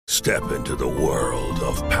Step into the world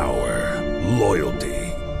of power, loyalty,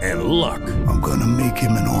 and luck. I'm gonna make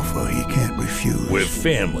him an offer he can't refuse. With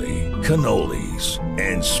family, cannolis,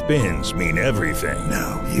 and spins mean everything.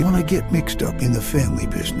 Now, you wanna get mixed up in the family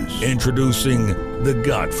business. Introducing The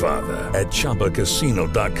Godfather at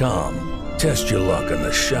ChumbaCasino.com. Test your luck in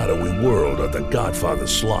the shadowy world of The Godfather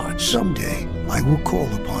slot. Someday, I will call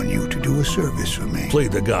upon you to do a service for me. Play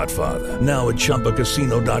The Godfather now at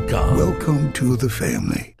ChumbaCasino.com. Welcome to the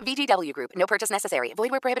family. VGW Group. No purchase necessary. Void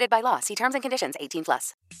where prohibited by law. See terms and conditions. 18+. Wake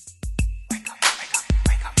up, wake up,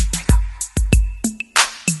 wake up, wake up.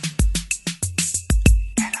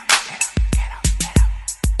 Get up, get up, get up, get up.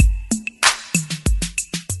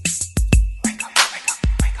 Wake up, wake up,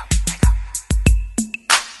 wake up, wake up.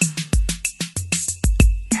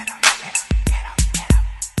 Get up, get up, get up, get up.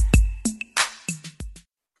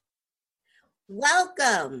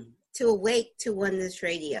 Welcome to Awake to Oneness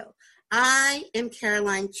Radio. I am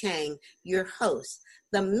Caroline Chang, your host.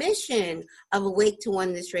 The mission of Awake to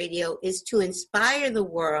Oneness Radio is to inspire the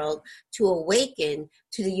world to awaken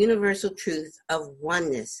to the universal truth of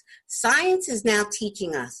oneness. Science is now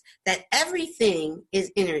teaching us that everything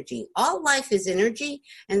is energy. All life is energy,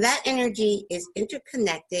 and that energy is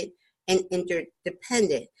interconnected and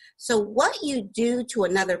interdependent. So what you do to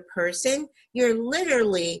another person, you're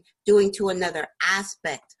literally doing to another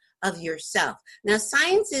aspect of yourself. Now,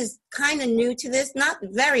 science is kind of new to this, not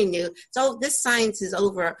very new. So this science is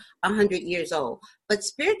over 100 years old. But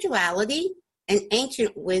spirituality and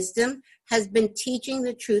ancient wisdom has been teaching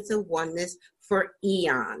the truth of oneness for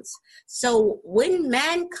eons. So when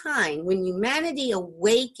humanity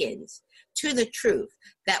awakens to the truth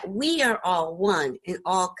that we are all one and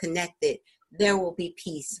all connected, there will be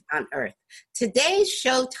peace on earth. Today's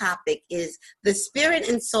show topic is the Spirit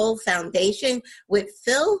and Soul Foundation with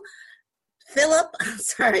Philip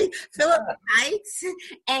Dykes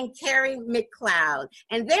and Kerry McLeod.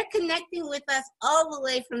 And they're connecting with us all the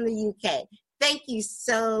way from the UK. Thank you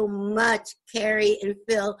so much, Kerry and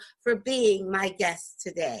Phil, for being my guests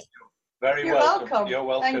today. You're welcome. You're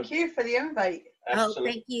welcome. Thank you for the invite. Absolutely. Oh,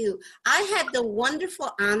 thank you. I had the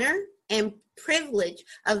wonderful honor and privilege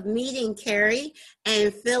of meeting Kerry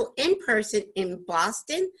and Phil in person in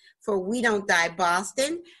Boston for We Don't Die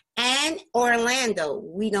Boston, and Orlando,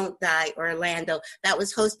 We Don't Die Orlando. That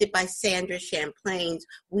was hosted by Sandra Champlain's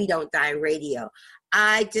We Don't Die Radio.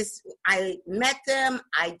 I met them,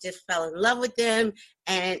 I just fell in love with them,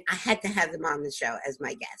 and I had to have them on the show as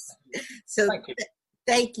my guest. So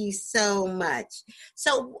thank you so much.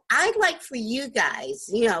 So I'd like for you guys,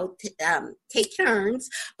 to take turns,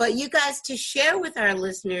 but you guys to share with our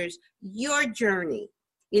listeners your journey,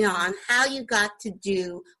 on how you got to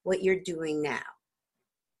do what you're doing now.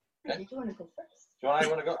 Okay. Do you want to go first? Do I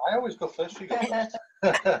want to go? I always go first. You go first.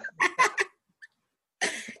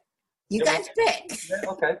 You guys pick.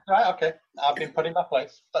 Okay. Right. Okay. I've been put in my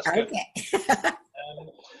place. That's good. Okay.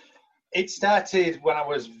 It started when I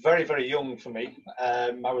was very, very young for me.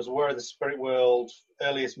 I was aware of the spirit world,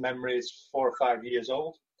 earliest memories, 4 or 5 years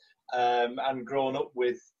old, and grown up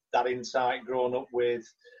with that insight, grown up with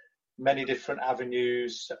many different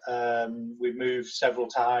avenues. We moved several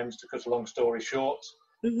times, to cut a long story short,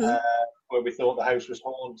 where we thought the house was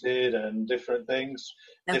haunted and different things.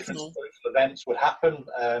 Okay. Different spiritual events would happen,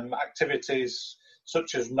 activities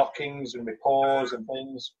such as knockings and reports and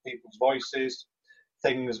things, people's voices,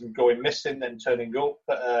 things going missing, then turning up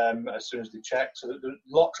as soon as they check. So there's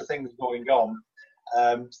lots of things going on.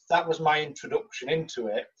 That was my introduction into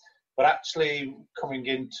it. But actually coming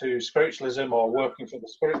into spiritualism or working for the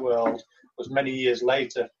spirit world was many years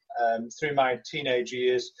later. Through my teenage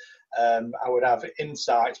years, I would have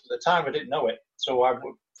insights, but at the time I didn't know it. So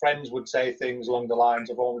friends would say things along the lines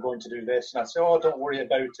of, "Oh, I'm going to do this," and I'd say, "Oh, don't worry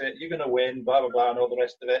about it. You're going to win," blah blah blah, and all the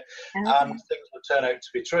rest of it. Okay. And things would turn out to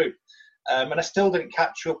be true. And I still didn't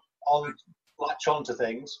latch on to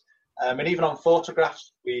things. And even on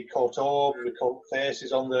photographs, we caught orbs, we caught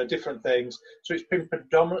faces on the different things. So it's been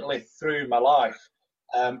predominantly through my life.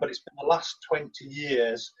 But it's been the last 20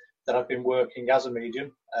 years that I've been working as a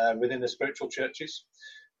medium within the spiritual churches,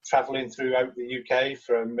 travelling throughout the UK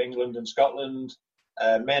from England and Scotland,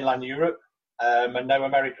 mainland Europe, and now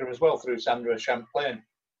America as well through Sandra Champlain.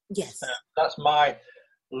 Yes. That's my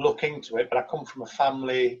look into it, but I come from a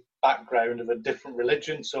family background of a different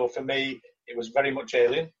religion, so for me it was very much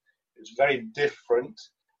alien. It was very different.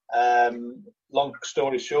 Long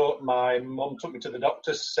story short, my mum took me to the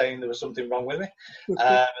doctors saying there was something wrong with me. And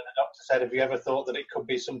the doctor said, "Have you ever thought that it could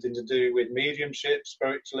be something to do with mediumship,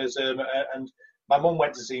 spiritualism?" And my mum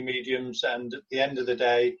went to see mediums, and at the end of the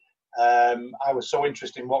day, I was so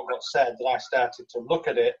interested in what got said that I started to look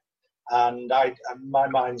at it And my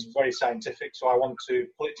mind's very scientific, so I want to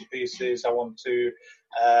pull it to pieces. I want to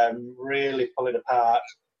really pull it apart.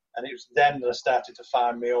 And it was then that I started to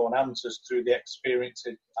find my own answers through the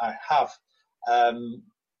experiences I have.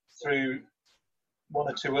 Through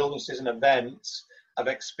one or two illnesses and events, I've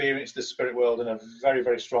experienced the spirit world in a very,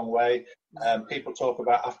 very strong way. People talk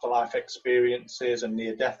about afterlife experiences and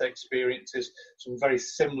near-death experiences, some very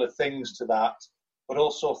similar things to that, but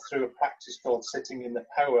also through a practice called sitting in the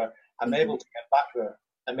power, I'm able to get back there.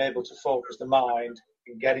 I'm able to focus the mind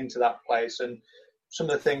and get into that place. And some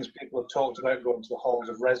of the things people have talked about, going to the halls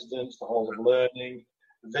of residence, the halls of learning,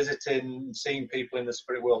 visiting, seeing people in the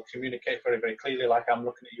spirit world communicate very, very clearly, like I'm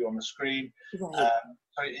looking at you on the screen. Right.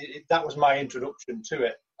 That was my introduction to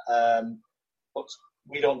it. But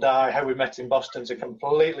We Don't Die, how we met in Boston, is a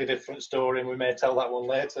completely different story, and we may tell that one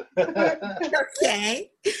later.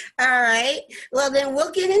 Okay. All right. Well, then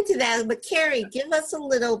we'll get into that. But Kerry, give us a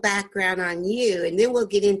little background on you, and then we'll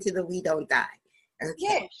get into the We Don't Die. Okay.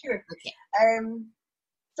 Yeah, sure. Okay.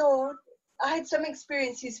 So I had some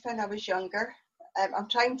experiences when I was younger. I'm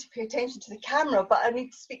trying to pay attention to the camera, but I need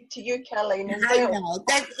to speak to you, Caroline, as well. I know.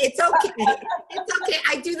 It's okay. It's okay.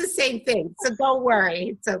 I do the same thing, so don't worry.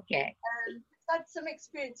 It's okay. I had some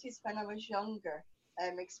experiences when I was younger,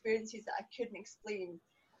 experiences that I couldn't explain.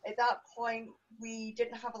 At that point, we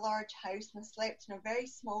didn't have a large house, and I slept in a very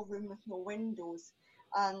small room with no windows.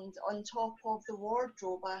 And on top of the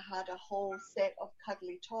wardrobe, I had a whole set of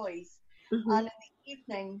cuddly toys. Mm-hmm. And in the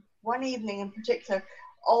evening, one evening in particular,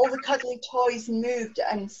 all the cuddly toys moved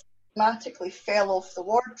and systematically fell off the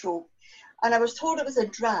wardrobe. And I was told it was a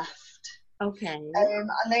draft. Okay. And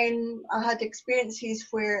then I had experiences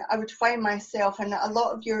where I would find myself, and a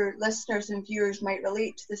lot of your listeners and viewers might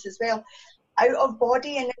relate to this as well, out of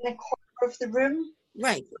body and in the corner of the room.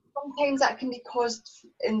 Right. Sometimes that can be caused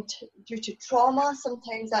due to trauma.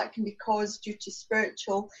 Sometimes that can be caused due to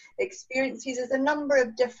spiritual experiences. There's a number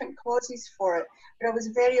of different causes for it. But I was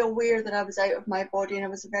very aware that I was out of my body, and I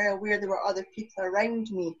was very aware there were other people around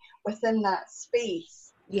me within that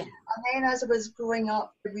space. Yeah. And then as I was growing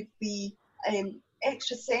up, there would be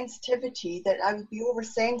extra sensitivity, that I would be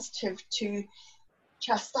oversensitive to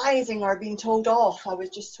chastising or being told off. I was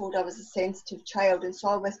just told I was a sensitive child, and so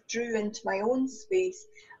I withdrew into my own space,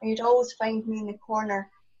 and you'd always find me in the corner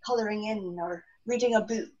colouring in or reading a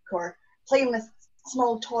book or playing with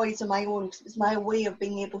small toys of my own. It was my way of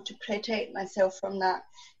being able to protect myself from that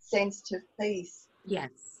sensitive place. Yes.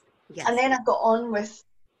 Yes. And then I got on with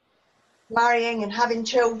marrying and having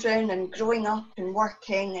children and growing up and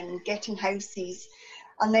working and getting houses.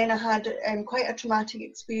 And then I had quite a traumatic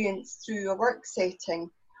experience through a work setting,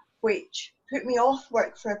 which put me off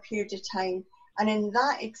work for a period of time. And in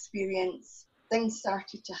that experience, things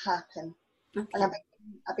started to happen. Okay. And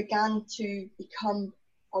I began to become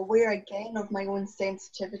aware again of my own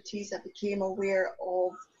sensitivities. I became aware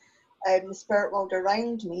of the spirit world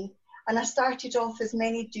around me. And I started off, as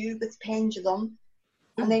many do, with pendulum,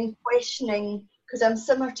 and then questioning, because I'm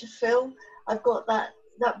similar to Phil. I've got that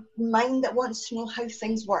mind that wants to know how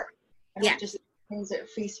things work, and not just things at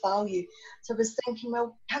face value. So I was thinking,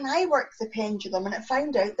 well, can I work the pendulum? And I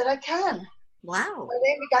found out that I can. Wow. I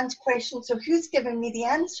then began to question, so who's giving me the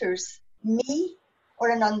answers, me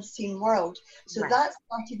or an unseen world? So that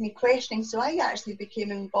started me questioning. So I actually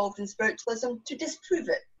became involved in spiritualism to disprove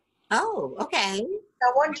it. Oh, okay.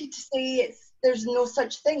 I wanted to say there's no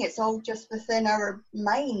such thing. It's all just within our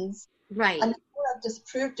minds. Right. And the more I've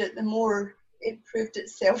disproved it, the more it proved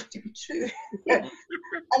itself to be true.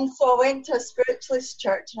 And so I went to a spiritualist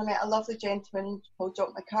church, and I met a lovely gentleman called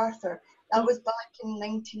John MacArthur. That was back in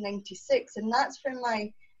 1996, and that's when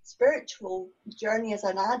my spiritual journey as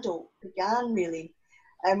an adult began, really.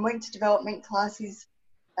 I went to development classes,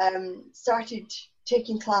 started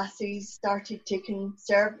taking classes, started taking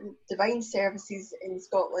divine services in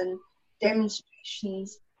Scotland,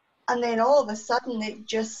 demonstrations, and then all of a sudden it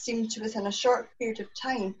just seemed to, within a short period of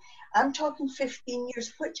time, I'm talking 15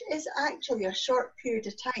 years, which is actually a short period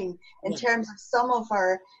of time in terms of some of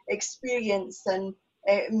our experience and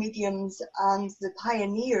mediums and the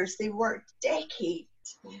pioneers. They worked decades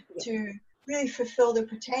to really fulfill their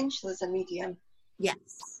potential as a medium. Yes.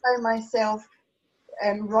 I found myself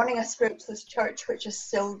running a spiritualist church, which I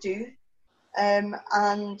still do,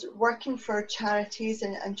 and working for charities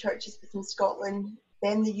and churches within Scotland,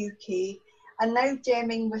 then the UK, and now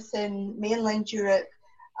DEMing within mainland Europe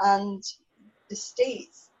and the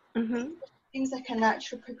States. Mm-hmm. It seems like a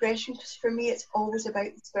natural progression, because for me it's always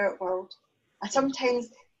about the spirit world. I sometimes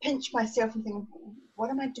pinch myself and think, what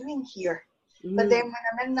am I doing here? But then when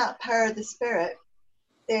I'm in that power of the spirit,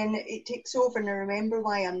 then it takes over and I remember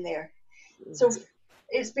why I'm there. So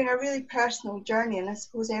it's been a really personal journey, and I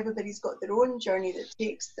suppose everybody's got their own journey that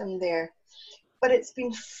takes them there. But it's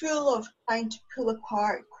been full of trying to pull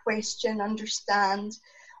apart, question, understand,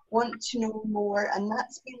 want to know more, and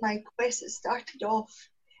that's been my quest. It started off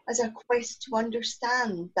as a quest to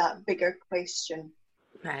understand that bigger question.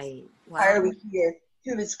 Right. Wow. Why are we here?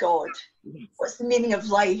 Who is God? Yes. What's the meaning of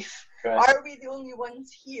life? Right. Are we the only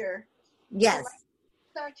ones here? Yes.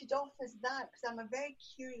 Started off as that because I'm a very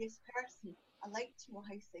curious person. I like to know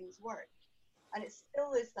how things work, and it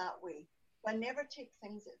still is that way. But I never take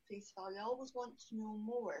things at face value. I always want to know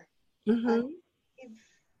more. Mm-hmm. And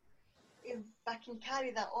if I can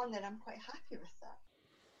carry that on, then I'm quite happy with that.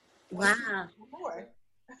 Wow. More.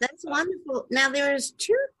 That's wonderful. Now, there's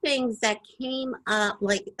two things that came up,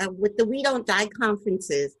 like with the We Don't Die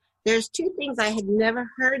conferences. There's two things I had never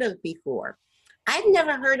heard of before. I'd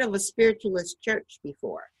never heard of a spiritualist church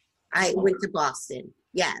before. I went to Boston,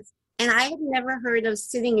 yes. And I had never heard of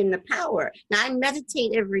sitting in the power. Now, I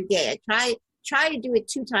meditate every day. I try to do it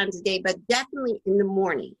 2 times a day, but definitely in the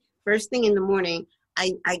morning. First thing in the morning,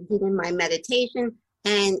 I get in my meditation,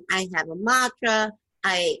 and I have a mantra.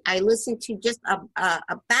 I listen to just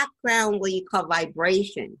a background, what you call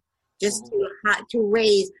vibration, just to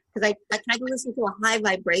raise, because I try to listen to a high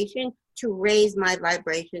vibration to raise my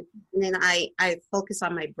vibration, and then I focus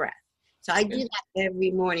on my breath. So I do that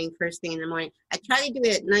every morning, first thing in the morning. I try to do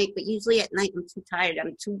it at night, but usually at night I'm too tired.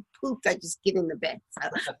 I'm too pooped. I just get in the bed. So.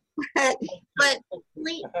 But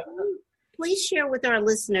please share with our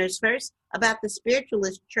listeners first about the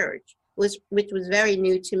spiritualist church, which was very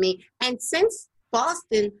new to me. And since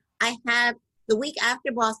Boston, I have, the week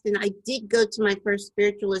after Boston, I did go to my first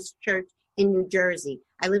spiritualist church in New Jersey.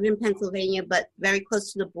 I live in Pennsylvania, but very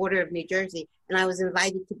close to the border of New Jersey. And I was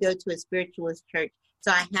invited to go to a spiritualist church.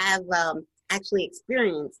 So I have actually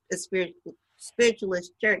experienced a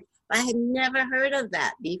spiritualist church. I had never heard of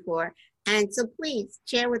that before. And so please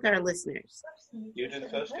share with our listeners. You do the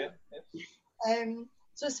first, yeah?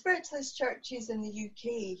 So spiritualist churches in the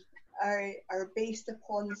UK are based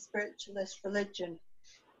upon the spiritualist religion.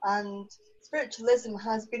 And spiritualism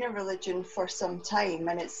has been a religion for some time,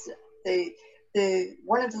 and it's the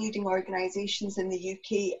one of the leading organisations in the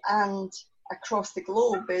UK and across the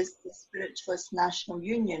globe is the Spiritualist National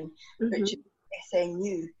Union, which is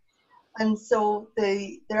SNU. And so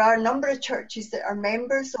there are a number of churches that are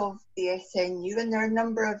members of the SNU, and there are a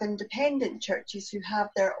number of independent churches who have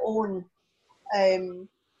their own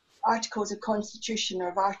articles of constitution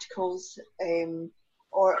or articles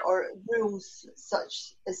or rules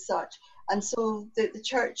such. And so the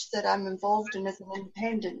church that I'm involved in is an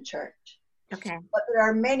independent church. Okay. But there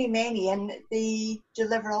are many, many, and they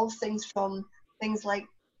deliver all things from things like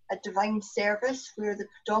a divine service, where the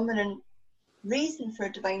predominant reason for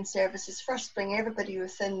a divine service is first bring everybody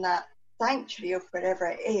within that sanctuary of wherever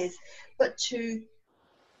it is, but to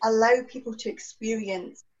allow people to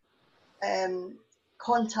experience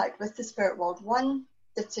contact with the spirit world. One,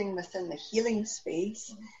 sitting within the healing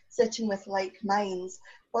space, sitting with like minds,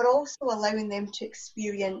 but also allowing them to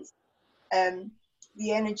experience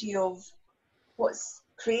the energy of what's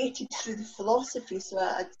created through the philosophy. So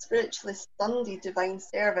a spiritualist Sunday divine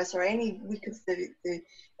service, or any week of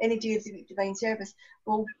any day of the week divine service,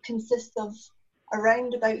 will consist of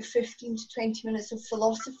around about 15 to 20 minutes of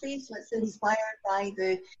philosophy. So it's inspired by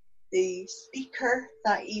the speaker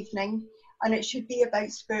that evening, and it should be about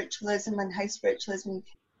spiritualism and how spiritualism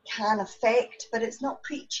can affect, but it's not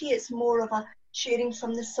preachy, it's more of a sharing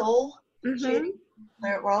from the soul, sharing from the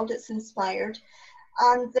spirit world. It's inspired.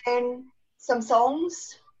 And then some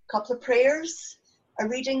songs, a couple of prayers, a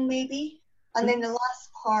reading maybe, and then the last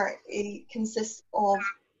part consists of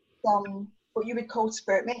some what you would call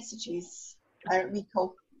spirit messages, we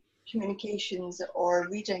call communications or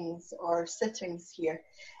readings or sittings here.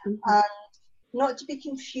 And not to be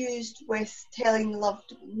confused with telling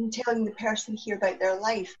the person here about their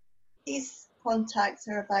life. These contacts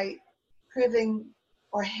are about proving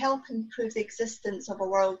or helping prove the existence of a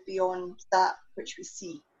world beyond that which we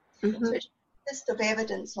see. So it should consist of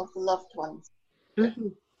evidence of the loved ones.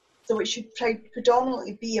 So it should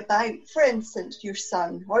predominantly be about, for instance, your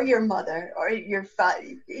son or your mother or about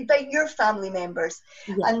your family members.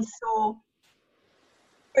 And so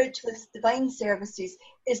spiritualist divine services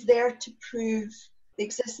is there to prove the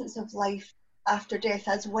existence of life after death,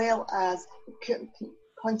 as well as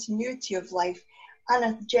continuity of life and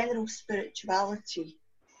a general spirituality.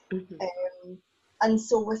 And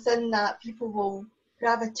so within that, people will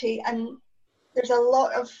gravitate, and there's a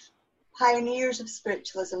lot of pioneers of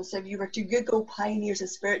spiritualism. So if you were to Google pioneers of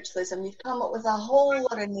spiritualism, you'd come up with a whole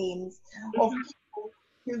lot of names of people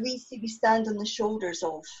who we stand on the shoulders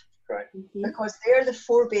of Right. Because they're the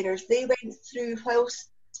forebearers. They went through whilst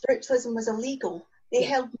spiritualism was illegal. They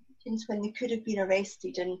held meetings when they could have been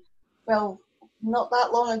arrested and, well, not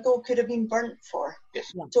that long ago could have been burnt for.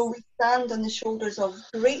 Yes. So we stand on the shoulders of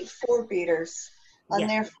great forebearers, and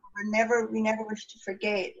therefore we never wish to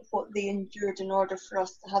forget what they endured in order for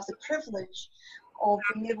us to have the privilege of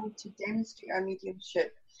being able to demonstrate our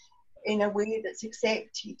mediumship in a way that's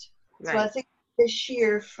accepted. Right. So I think this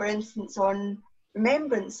year, for instance, on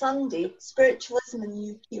Remembrance Sunday, spiritualism in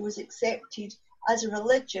the UK was accepted as a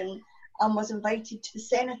religion and was invited to the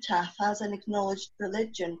cenotaph as an acknowledged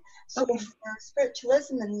religion. So for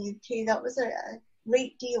spiritualism in the UK, that was a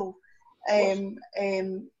great deal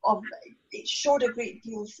it showed a great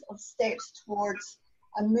deal of steps towards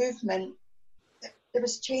a movement. There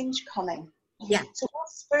was change coming. Yeah. So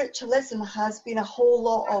spiritualism has been a whole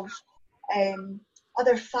lot of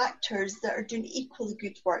other factors that are doing equally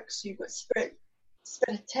good work. So you've got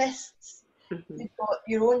spiritists, you've got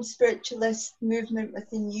your own spiritualist movement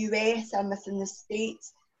within the US and within the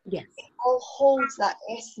States. Yes. It all holds that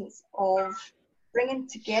essence of bringing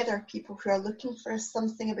together people who are looking for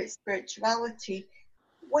something about spirituality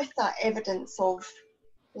with that evidence of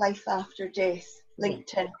life after death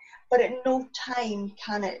linked in. But at no time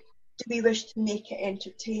do we wish to make it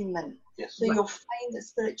entertainment. Yes. So you'll find that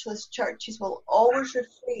spiritualist churches will always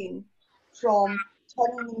refrain from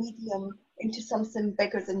turning the medium into something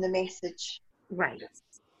bigger than the message. Right.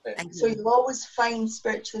 So you'll always find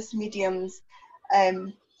spiritualist mediums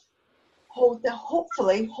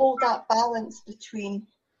hopefully hold that balance between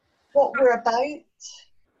what we're about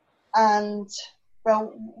and,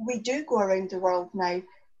 well, we do go around the world now,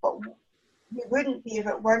 but we wouldn't be if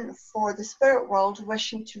it weren't for the spirit world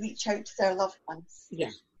wishing to reach out to their loved ones.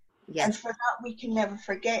 Yes. Yes. And for that, we can never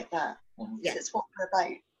forget that. Yes. It's what we're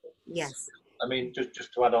about. Yes. I mean,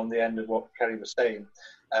 just to add on the end of what Kerry was saying,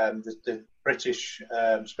 the British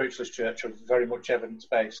spiritualist church are very much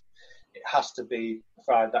evidence-based. It has to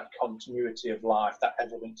provide that continuity of life. That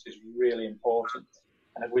evidence is really important.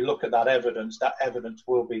 And if we look at that evidence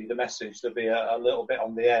will be the message. There'll be a little bit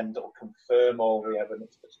on the end that will confirm all the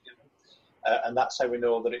evidence that's given. And that's how we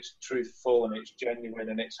know that it's truthful and it's genuine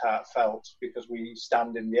and it's heartfelt, because we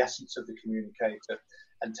stand in the essence of the communicator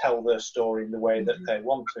and tell their story in the way that they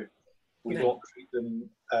want to. We don't treat them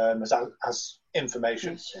as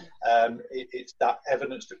information. It's that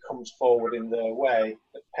evidence that comes forward in their way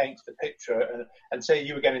that paints the picture. And say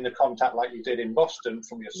you were getting the contact like you did in Boston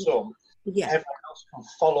from your son, everyone else can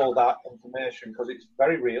follow that information because it's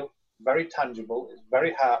very real, very tangible, it's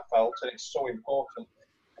very heartfelt, and it's so important.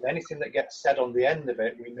 And anything that gets said on the end of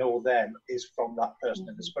it, we know then is from that person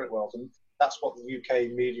in the spirit world. And that's what the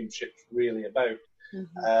UK mediumship's really about.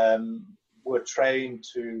 We're trained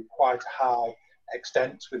to quite a high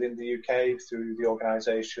extent within the UK through the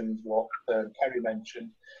organisations, what Kerry mentioned.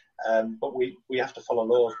 But we have to follow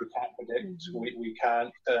laws. We can't predict. We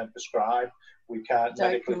can't prescribe. We can't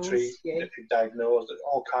medically treat, diagnose,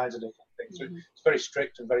 all kinds of different things. So it's very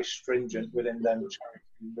strict and very stringent within them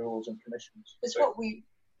charity rules and commissions. It's what we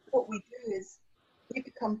do is we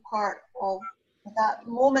become part of that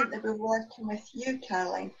moment that we're working with you,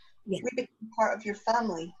 Caroline. We become part of your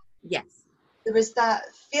family. Yes. There was that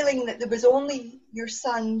feeling that there was only your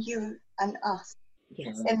son, you, and us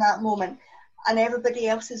in that moment, and everybody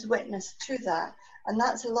else is witness to that. And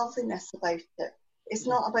that's the loveliness about it. It's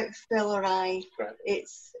not about Phil or I. Right.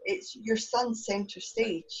 It's your son's centre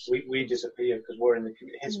stage. We disappear because we're in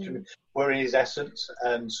we're in his essence,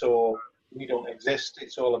 and so we don't exist.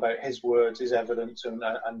 It's all about his words, his evidence, and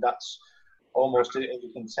that's almost, if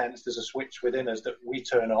you can sense, there's a switch within us that we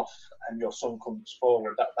turn off and your son comes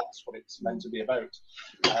forward. That's what it's meant to be about.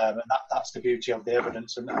 And that's the beauty of the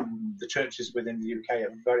evidence, and the churches within the UK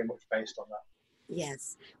are very much based on that.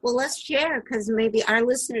 Yes. Well, let's share, because maybe our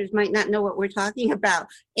listeners might not know what we're talking about.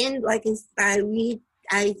 And like we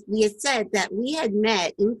had said that we had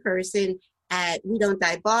met in person at We Don't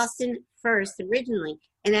Die Boston first originally.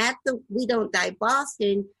 And at the We Don't Die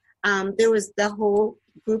Boston, there was the whole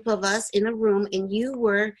group of us in a room, and you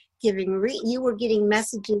were getting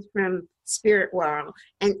messages from Spirit World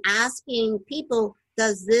and asking people,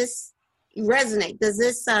 does this resonate? Does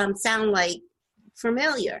this sound like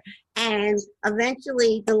familiar? And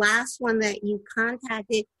eventually, the last one that you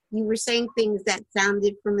contacted, you were saying things that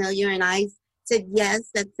sounded familiar, and I said, yes,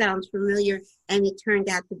 that sounds familiar, and it turned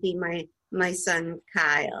out to be my son,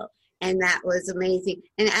 Kyle, and that was amazing.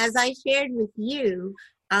 And as I shared with you,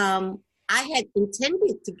 I had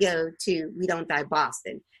intended to go to We Don't Die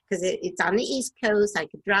Boston because it's on the East Coast. I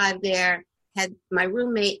could drive there, had my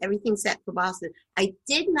roommate, everything set for Boston. I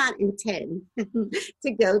did not intend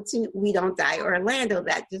to go to We Don't Die Orlando.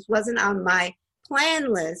 That just wasn't on my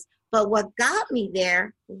plan list. But what got me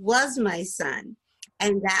there was my son.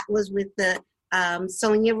 And that was with the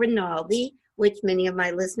Sonia Rinaldi, which many of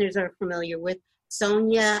my listeners are familiar with.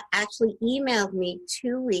 Sonia actually emailed me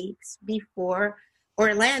 2 weeks before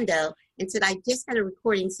Orlando and said, I just had a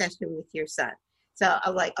recording session with your son. So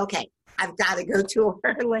I'm like, okay, I've got to go to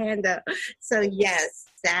Orlando. So yes,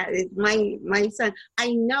 that is my son.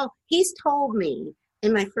 I know he's told me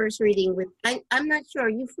in my first reading with, I'm not sure, are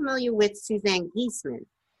you familiar with Suzanne Giesman?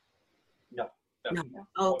 No.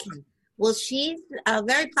 Okay. Well, she's a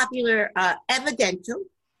very popular evidential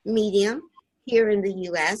medium here in the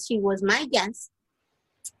U.S. She was my guest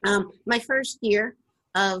my first year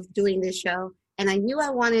of doing this show, and I knew I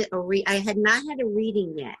wanted I had not had a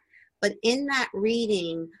reading yet, but in that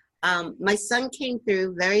reading, my son came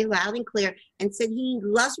through very loud and clear and said he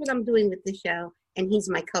loves what I'm doing with the show, and he's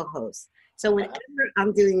my co-host. So whenever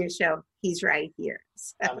I'm doing a show, he's right here.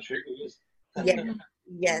 So, I'm sure he is.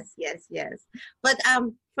 Yes. But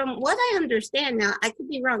from what I understand now, I could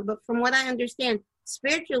be wrong, but from what I understand,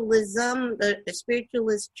 spiritualism, the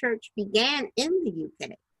spiritualist church began in the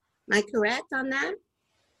UK. Am I correct on that?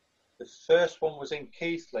 The first one was in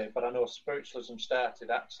Keighley, but I know spiritualism started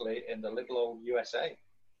actually in the little old USA.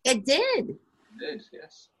 It did? It did,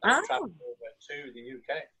 yes. Oh. Traveled over to the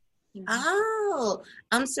UK. Oh,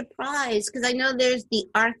 I'm surprised because I know there's the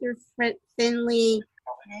Arthur Finley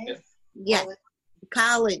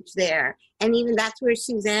college there. And even that's where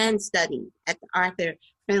Suzanne studied, at the Arthur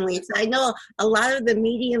Finley. So I know a lot of the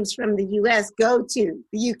mediums from the U.S. go to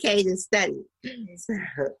the UK to study. So,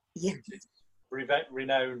 yes. It's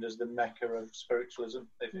renowned as the Mecca of spiritualism,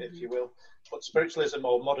 if you will. But spiritualism,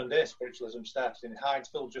 or modern day spiritualism, started in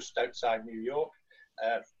Hydesville, just outside New York,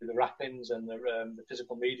 through the rappings and the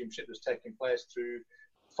physical mediumship that's taking place through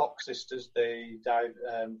Fox sisters. They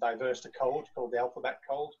diversed a code called the alphabet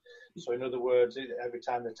code. So in other words, every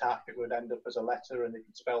time they tap, it would end up as a letter and they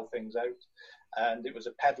could spell things out. And it was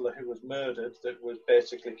a peddler who was murdered that was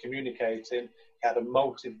basically communicating. He had a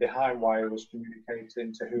motive behind why he was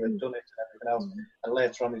communicating to who had done it and everything else. And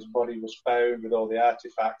later on, his body was found with all the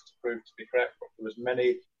artifacts to prove to be correct. But there was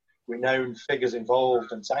many renowned figures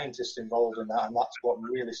involved and scientists involved in that, and that's what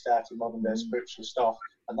really started modern day spiritual stuff.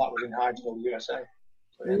 And that was in Hydesville, USA.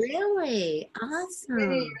 So, yes. Really? Awesome. If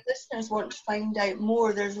any of your listeners want to find out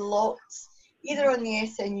more, there's lots, either on the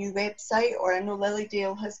SNU website, or I know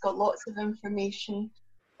Lilydale has got lots of information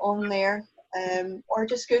on there, or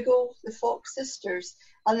just Google the Fox sisters,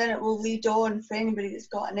 and then it will lead on for anybody that's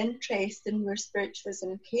got an interest in where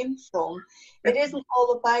spiritualism came from. It isn't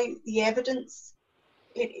all about the evidence.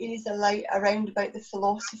 It is around about the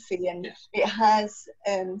philosophy, and it has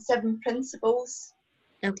 7 principles,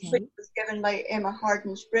 which was given by Emma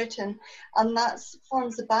Hardinge Britten, and that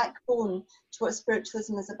forms the backbone to what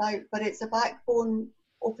spiritualism is about. But it's a backbone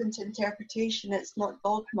open to interpretation. It's not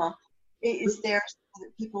dogma. It is there so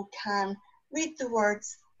that people can read the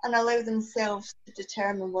words and allow themselves to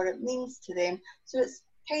determine what it means to them. So it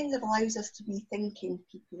kind of allows us to be thinking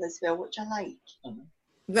people as well, which I like. Mm-hmm.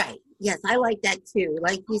 Right. Yes, I like that too.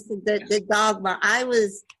 Like you said, the dogma. I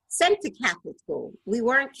was sent to Catholic school. We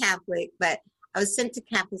weren't Catholic, but I was sent to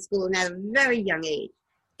Catholic school, and at a very young age,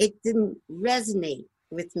 it didn't resonate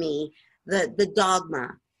with me, the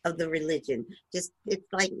dogma of the religion. Just, it's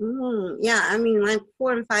like, I mean, like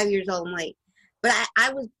 4 and 5 years old, I'm like, but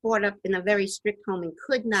I was brought up in a very strict home and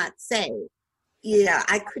could not say,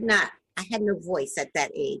 I had no voice at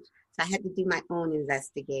that age. So I had to do my own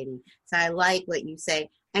investigating. So I like what you say.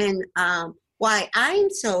 And why I'm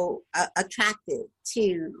so attracted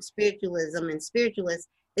to spiritualism and spiritualists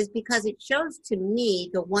is because it shows to me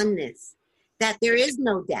the oneness, that there is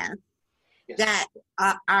no death, that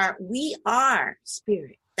we are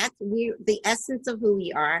spirit. That's the essence of who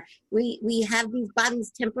we are. We have these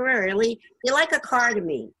bodies temporarily. They're like a car to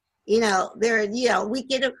me. We to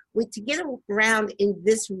get around in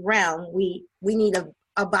this realm, we need a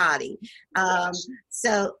body.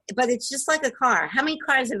 So, but it's just like a car. How many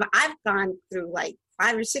cars have I've gone through? Like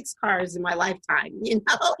 5 or 6 cars in my lifetime, So,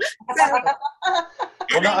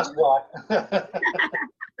 well, not as why.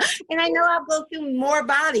 And I know I'll go through more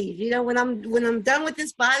bodies. When I'm done with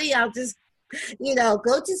this body, I'll just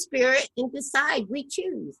go to spirit and decide. We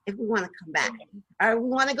choose if we want to come back or we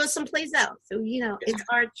want to go someplace else. So, it's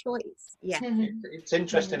our choice. Yeah. It's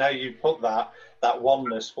interesting how you put that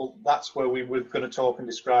oneness. Well, that's where we were going to talk and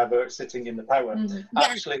describe her sitting in the power.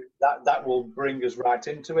 Actually, that will bring us right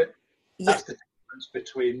into it. That's the difference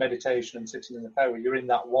between meditation and sitting in the power. You're in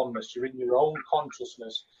that oneness. You're in your own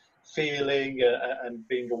consciousness. feeling and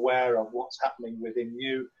being aware of what's happening within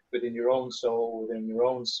you, within your own soul, within your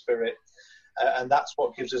own spirit. And that's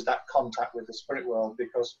what gives us that contact with the spirit world,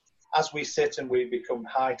 because as we sit and we become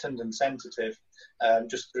heightened and sensitive,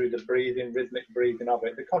 just through the breathing, rhythmic breathing of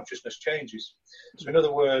it, the consciousness changes. So in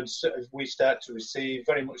other words, we start to receive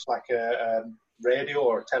very much like a radio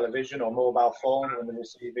or a television or mobile phone when they're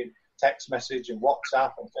receiving text message and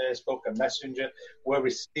WhatsApp and Facebook and Messenger. We're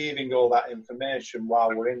receiving all that information while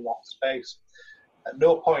we're in that space. At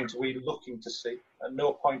no point are we looking to see. At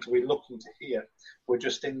no point are we looking to hear. We're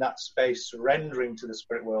just in that space, surrendering to the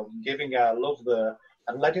spirit world, giving our love there,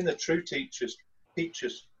 and letting the true teachers teach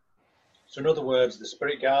us. So in other words, the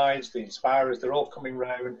spirit guides, the inspirers, they're all coming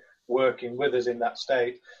round, working with us in that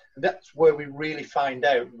state. And that's where we really find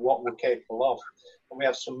out what we're capable of. And we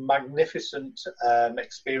have some magnificent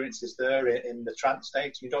experiences there in the trance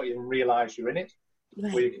state. You don't even realise you're in it.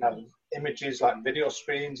 Right. Where you can have images like video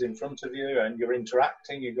screens in front of you, and you're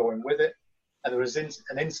interacting, you're going with it. And there was an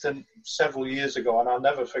instant several years ago, and I'll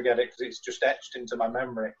never forget it because it's just etched into my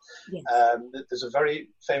memory. Yes. There's a very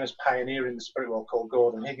famous pioneer in the spirit world called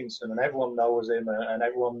Gordon Higginson, and everyone knows him, and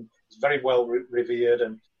everyone is very well revered.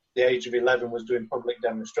 And at the age of 11 was doing public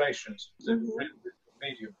demonstrations. It was a really good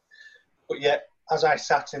medium. But yet, as I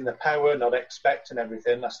sat in the power, not expecting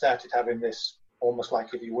everything, I started having this almost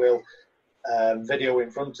like, if you will, video in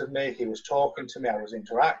front of me. He was talking to me, I was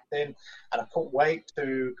interacting, and I couldn't wait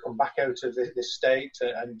to come back out of this state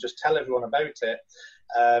and just tell everyone about it.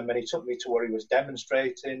 And he took me to where he was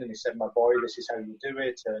demonstrating, and he said, "My boy, this is how you do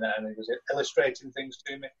it," and he was illustrating things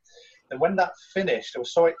to me. And when that finished, I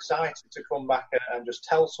was so excited to come back and just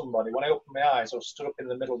tell somebody. When I opened my eyes, I was stood up in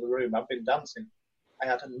the middle of the room. I'd been dancing. I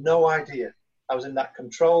had no idea. I was in that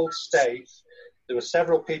controlled state. There were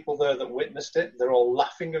several people there that witnessed it. They're all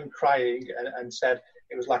laughing and crying and said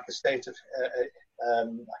it was like a state of, I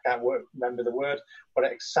can't remember the word, but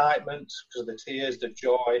excitement because of the tears, the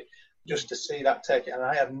joy, just to see that take it. And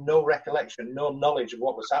I had no recollection, no knowledge of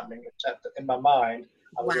what was happening, except that in my mind,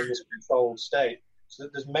 I was in this controlled state. So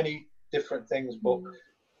there's many different things, but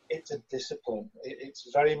it's a discipline. It's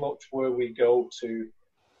very much where we go to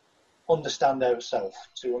understand ourselves,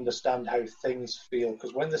 to understand how things feel,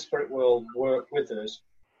 because when the spirit world work with us,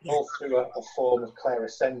 all through a form of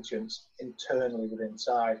clairsentience internally within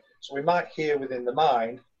inside. So we might hear within the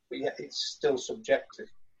mind, but yet it's still subjective.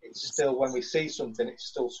 It's still, when we see something, it's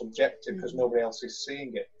still subjective because nobody else is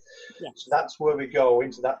seeing it. So that's where we go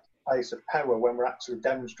into that place of power when we're actually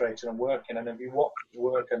demonstrating and working. And if you watch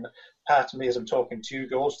work, and part of me as I'm talking to you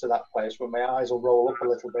goes to that place where my eyes will roll up a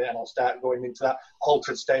little bit and I'll start going into that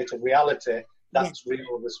altered state of reality. That's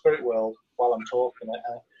real, the spirit world, while I'm talking.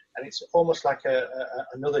 And it's almost like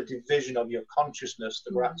another division of your consciousness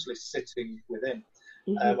that we're actually sitting within.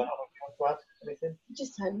 I don't know if you want to add anything?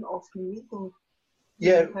 Just how often you go.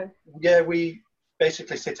 Yeah, we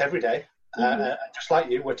basically sit every day. Just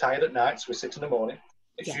like you, we're tired at night, so we sit in the morning.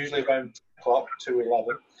 It's usually around 10 o'clock to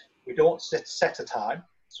 11. We don't set a time,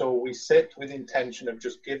 so we sit with intention of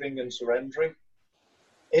just giving and surrendering.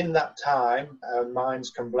 In that time, our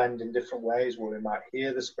minds can blend in different ways, where we might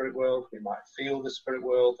hear the spirit world, we might feel the spirit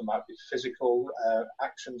world, there might be physical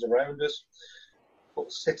actions around us.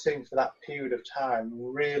 But sitting for that period of time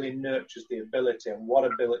really nurtures the ability, and what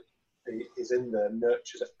ability is in there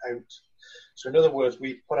nurtures it out. So in other words,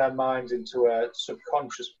 we put our minds into a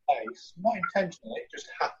subconscious place, not intentionally, it just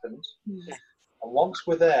happens. And once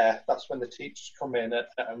we're there, that's when the teachers come in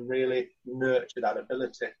and really nurture that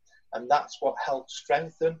ability. And that's what helps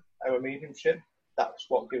strengthen our mediumship. That's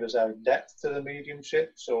what gives us our depth to the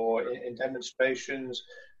mediumship. So in demonstrations,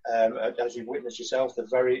 as you've witnessed yourself, they're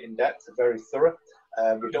very in-depth, they're very thorough.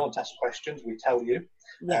 We don't ask questions, we tell you.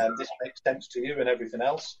 This makes sense to you and everything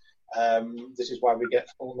else. This is why we get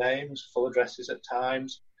full names, full addresses at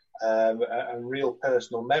times, and real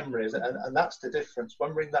personal memories. And that's the difference.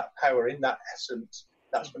 When we're in that power, in that essence,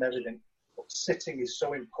 that's when everything. But sitting is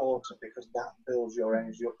so important because that builds your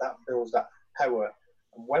energy up, that builds that power.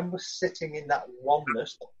 And when we're sitting in that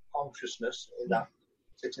oneness, that consciousness, in that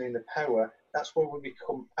sitting in the power, that's where we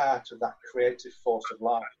become part of that creative force of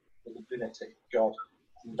life, the divinity, God.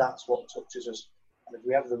 And that's what touches us. And if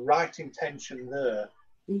we have the right intention there,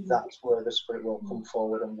 that's where the spirit will come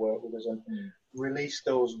forward and work with us and release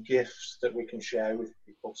those gifts that we can share with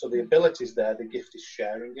people. So the ability is there, the gift is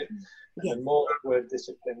sharing it. And the more that we're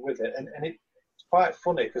disciplined with it, and it's quite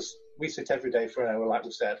funny because we sit every day for an hour, like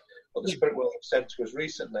we said, but the spirit will have said to us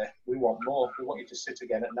recently, we want more. We want you to sit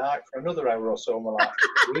again at night for another hour or so. And we're like,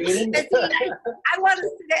 really? I want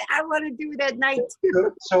to do it at night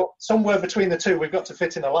too. So somewhere between the two, we've got to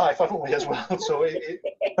fit in a life, haven't we, as well? So,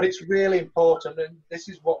 but it's really important, and this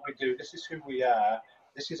is what we do. This is who we are.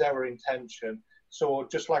 This is our intention. So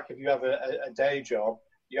just like if you have a day job,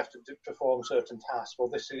 you have to perform certain tasks. Well,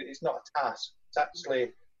 it's not a task. It's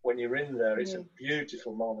actually, when you're in there, it's a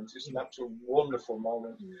beautiful moment. It's an absolute wonderful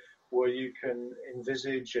moment where you can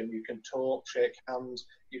envisage and you can talk, shake hands,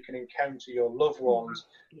 you can encounter your loved ones.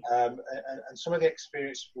 And some of the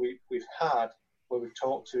experience we've had where we've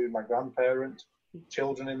talked to my grandparents,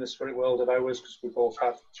 children in the spirit world of ours, because we both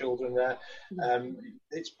have children there,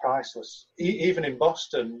 it's priceless. Even in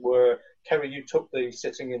Boston, where, Kerry, you took the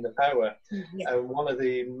Sitting in the Power, and one of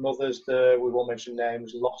the mothers there, we won't mention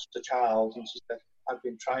names, lost a child, and she said, I've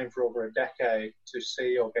been trying for over a decade to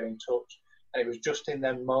see or get in touch. And it was just in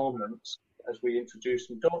them moments, as we introduced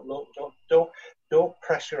them, don't look, don't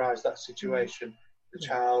pressurize that situation. The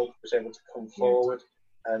child was able to come forward,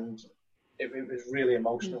 and it was really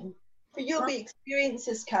emotional. But you'll be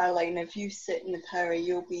experiencing this, Caroline, if you sit in the power,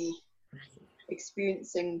 you'll be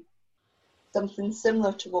experiencing something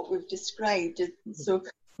similar to what we've described. So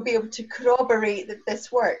you'll be able to corroborate that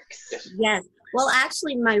this works. Yes. Well,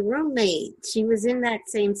 actually, my roommate, she was in that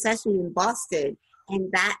same session in Boston,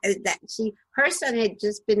 and her son had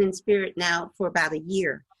just been in spirit now for about a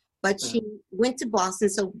year, but she went to Boston.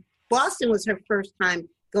 So Boston was her first time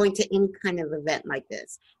going to any kind of event like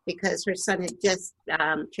this, because her son had just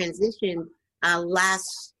transitioned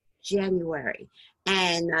last January,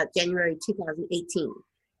 and January 2018.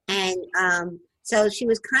 And so she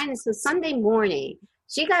was so Sunday morning,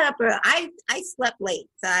 she got up early. I slept late,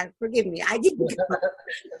 so forgive me. I didn't go.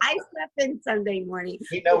 I slept in Sunday morning.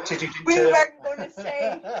 We noted you didn't. We weren't going to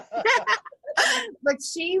say. But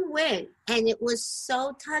she went, and it was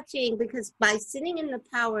so touching, because by sitting in the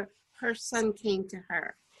power, her son came to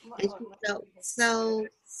her. And she felt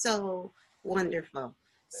so wonderful.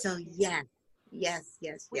 So yes.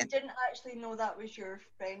 We didn't actually know that was your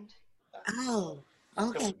friend. Oh,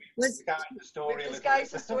 okay. Disguise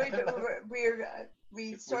the story, but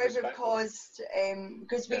we sort of caused,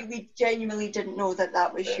 because we genuinely didn't know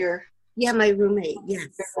that was your... Yeah, my roommate, yes.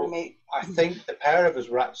 Your roommate. I think the pair of us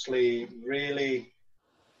were actually really,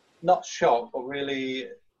 not shocked, but really,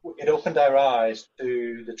 it opened our eyes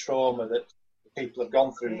to the trauma that people have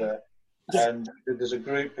gone through there. Yeah. And there's a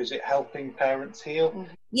group, is it Helping Parents Heal?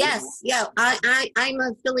 Yes, yeah. I'm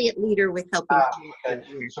an affiliate leader with Helping Parents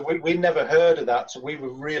Heal. So we never heard of that, so we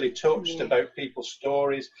were really touched about people's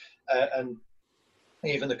stories, and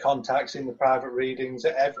even the contacts in the private readings,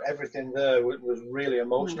 everything there was really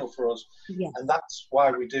emotional for us. Yes. And that's why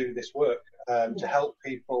we do this work, to help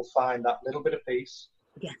people find that little bit of peace,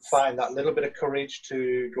 find that little bit of courage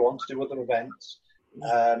to go on to do other events.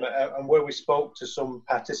 And where we spoke to some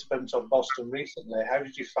participants of Boston recently, how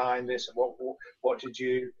did you find this? What did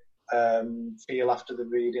you feel after the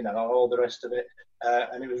reading and all the rest of it?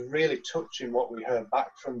 And it was really touching what we heard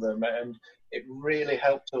back from them, and it really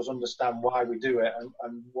helped us understand why we do it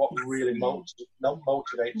and what really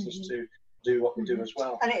motivates us to do what we do as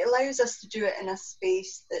well. And it allows us to do it in a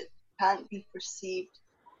space that can't be perceived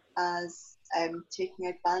as taking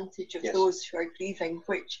advantage of those who are grieving,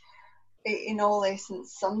 which in all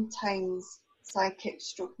essence, sometimes psychic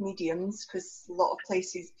stroke mediums, because a lot of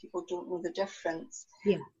places people don't know the difference,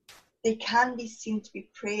 they can be seen to be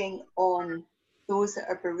preying on those that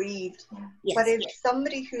are bereaved. But if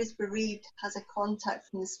somebody who is bereaved has a contact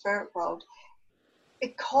from the spirit world,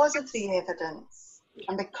 because of the evidence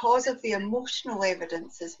and because of the emotional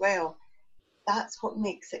evidence as well, that's what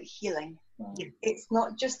makes it healing. It's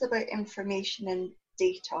not just about information and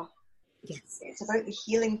data. It's about the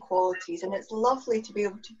healing qualities, and it's lovely to be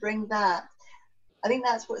able to bring that. I think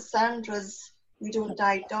that's what Sandra's We Don't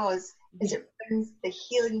Die does, is it brings the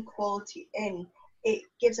healing quality in. It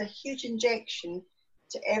gives a huge injection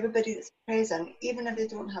to everybody that's present, even if they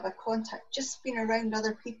don't have a contact, just being around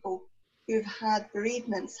other people who've had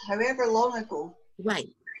bereavements however long ago. Right.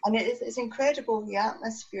 And it's incredible, the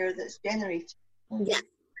atmosphere that's generated. Yeah,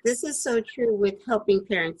 this is so true with Helping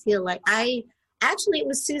Parents Heal. It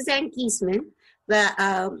was Suzanne Giesman,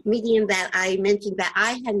 the medium that I mentioned that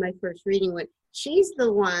I had my first reading with. She's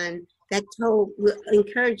the one that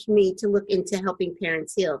encouraged me to look into Helping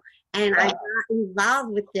Parents Heal. And I got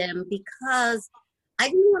involved with them because I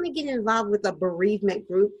didn't want to get involved with a bereavement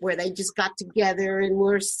group where they just got together and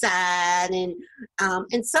were sad. And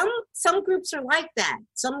some groups are like that.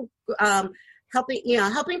 Some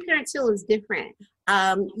Helping Parents Heal is different.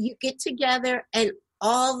 You get together and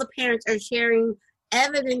all the parents are sharing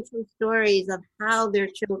evidence and stories of how their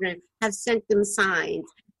children have sent them signs.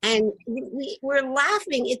 And we're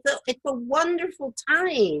laughing. It's a wonderful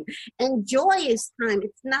time and joyous time.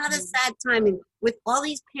 It's not a sad time. And with all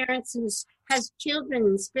these parents who has children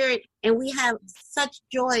in spirit, and we have such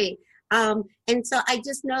joy. And so I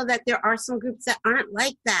just know that there are some groups that aren't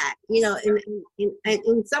like that, you know,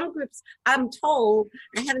 in some groups, I'm told,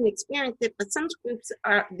 I haven't experienced it, but some groups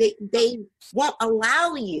they won't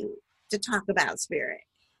allow you to talk about spirit.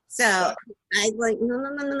 So I like,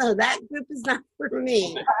 no, that group is not for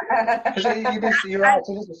me. Because you're right,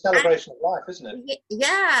 it is a celebration of life, isn't it?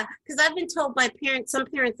 Yeah, because I've been told by some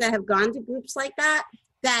parents that have gone to groups like that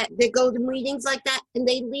they go to meetings like that and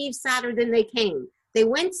they leave sadder than they came. They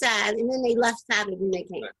went sad and then they left sadder than they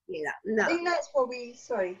came. Yeah, no. I think that's what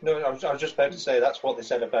sorry. No, I was just about to say that's what they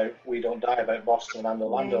said about We Don't Die, about Boston and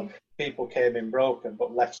Orlando. Yeah. People came in broken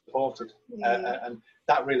but left supported. Yeah. And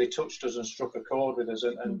that really touched us and struck a chord with us.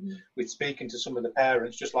 And with speaking to some of the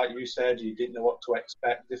parents, just like you said, you didn't know what to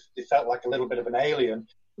expect. They felt like a little bit of an alien.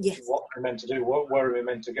 Yes. What were we meant to do? Where were we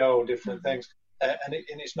meant to go? Different things. And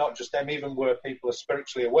it's not just them, even where people are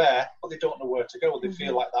spiritually aware, but they don't know where to go. They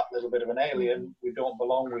feel like that little bit of an alien. We don't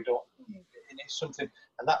belong. We don't. And it's something,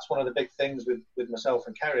 and that's one of the big things with myself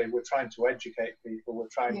and Kerry. We're trying to educate people. We're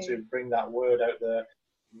trying to bring that word out there.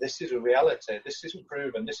 This is a reality. This is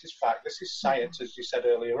proven. This is fact. This is science, as you said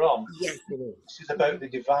earlier on. Yes, it is. This is about the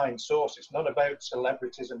divine source. It's not about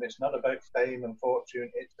celebritism. It's not about fame and fortune.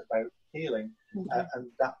 It's about healing. And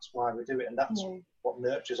that's why we do it. And that's what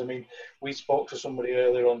nurtures. I mean, we spoke to somebody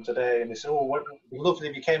earlier on today and they said, oh, it'd be lovely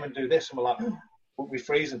if you came and do this. And we're like, we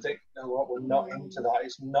freeze and think, no, what? We're not into that.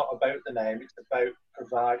 It's not about the name. It's about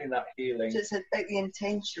providing that healing. So it's about the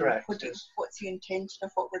intention. Correct. What's the intention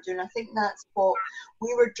of what we're doing? I think that's what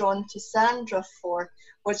we were drawn to Sandra for,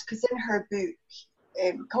 was because in her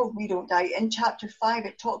book called We Don't Die, in chapter 5,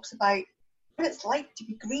 it talks about what it's like to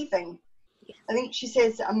be grieving. I think she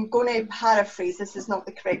says, I'm going to paraphrase, this is not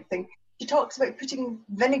the correct thing. She talks about putting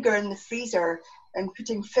vinegar in the freezer and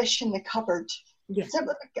putting fish in the cupboard. Yes.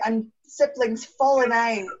 And siblings falling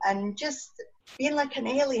out and just being like an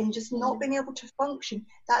alien, just not being able to function.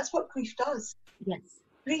 That's what grief does. Yes.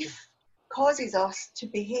 Grief causes us to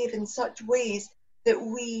behave in such ways that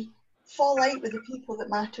we fall out with the people that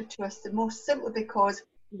matter to us the most, simply because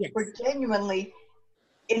we're genuinely,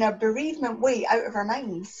 in a bereavement way, out of our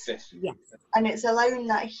minds. Yes. And it's allowing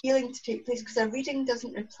that healing to take place, because a reading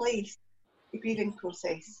doesn't replace the grieving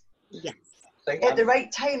process. Yes. At the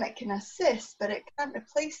right time, it can assist, but it can't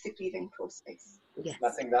replace the grieving process. Yes.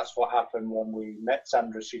 I think that's what happened when we met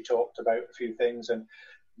Sandra. She talked about a few things and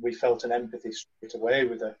we felt an empathy straight away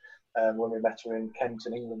with her when we met her in Kent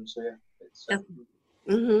in England. So yeah, it's,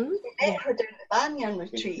 we met her down at the Banyan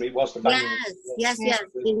retreat. it was the Banyan Yes.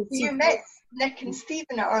 You met Nick and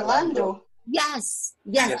Stephen at Orlando. Yes.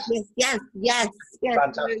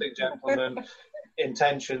 Fantastic gentlemen.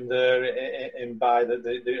 Intention there in by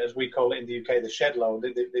as we call it in the UK, the shed load.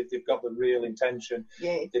 They've got the real intention.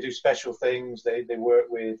 Yeah. They do special things. They work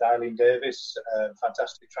with Eileen Davis,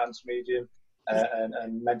 fantastic trance medium,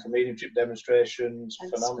 and mental mediumship demonstrations.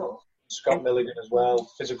 And phenomenal. Scott Milligan as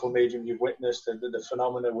well, physical medium. You've witnessed the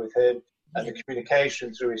phenomena with him, and the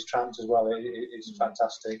communication through his trance as well is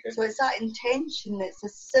fantastic. So it's that intention that's a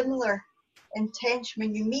similar intention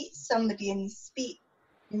when you meet somebody and you speak.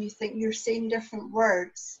 And you think you're saying different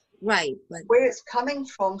words. Right. Where it's coming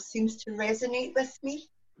from seems to resonate with me.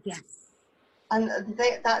 Yes. And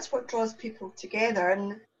that's what draws people together.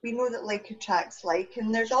 And we know that like attracts like.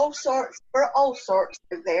 And we're all sorts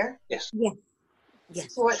out there. Yes.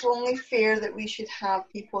 So it's only fair that we should have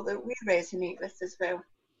people that we resonate with as well.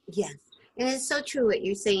 Yes. And it's so true what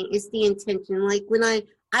you're saying. It's the intention. Like when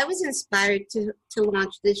I was inspired to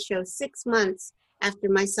launch this show 6 months after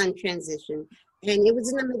my son transitioned. And it was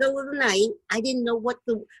in the middle of the night. I didn't know I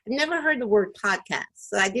never heard the word podcast.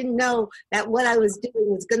 So I didn't know that what I was doing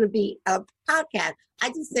was going to be a podcast. I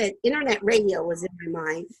just said internet radio was in my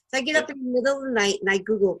mind. So I get up in the middle of the night and I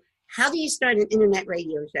Google, how do you start an internet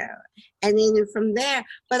radio show? And then from there,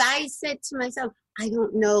 but I said to myself, I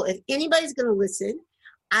don't know if anybody's going to listen.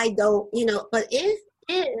 I don't, but if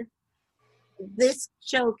this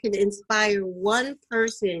show can inspire one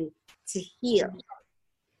person to heal,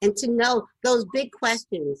 and to know those big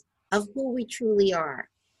questions of who we truly are,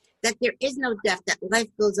 that there is no death, that life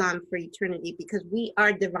goes on for eternity because we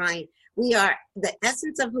are divine. We are the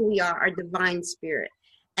essence of who we are, our divine spirit.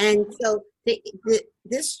 And so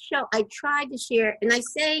this show, I try to share, and I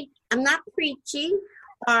say, I'm not preaching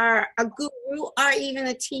or a guru or even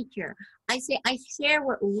a teacher. I say, I share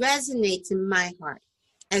what resonates in my heart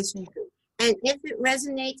as true. And if it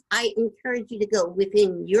resonates, I encourage you to go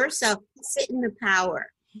within yourself, sit in the power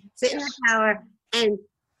and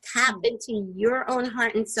tap into your own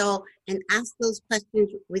heart and soul and ask those questions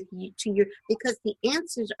with you because the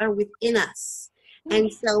answers are within us.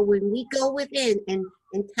 And so when we go within and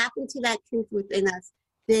tap into that truth within us,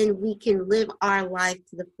 then we can live our life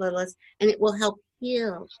to the fullest, and it will help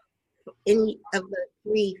heal any of the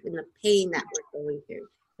grief and the pain that we're going through.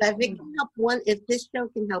 But if it can help if this show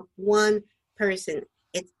can help one person,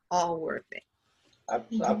 it's all worth it.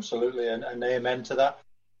 Absolutely, and amen to that.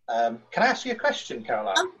 Can I ask you a question,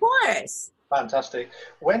 Caroline? Of course. Fantastic.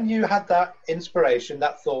 When you had that inspiration,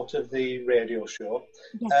 that thought of the radio show,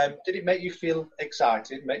 Yes. did it make you feel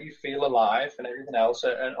excited, make you feel alive and everything else?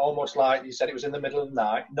 And almost like you said, it was in the middle of the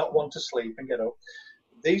night, not want to sleep and get up.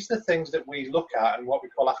 These are the things that we look at and what we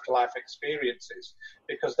call afterlife experiences,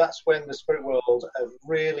 because that's when the spirit world have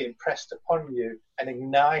really impressed upon you and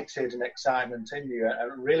ignited an excitement in you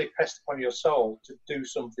and really pressed upon your soul to do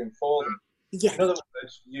something for them. Yes. In other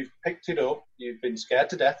words, you've picked it up, you've been scared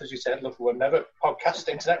to death, as you said. Look, we'll never podcast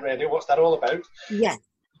internet radio. What's that all about? Yes.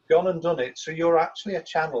 You've gone and done it. So you're actually a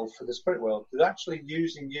channel for the spirit world. They're actually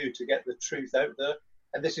using you to get the truth out there.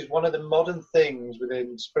 And this is one of the modern things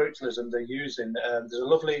within spiritualism they're using. There's a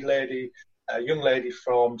lovely lady, a young lady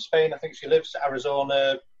from Spain, I think she lives,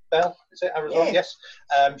 Arizona, Belle, is it Arizona? Yeah. Yes.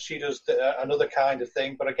 She does another kind of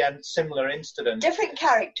thing, but again, similar incident. Different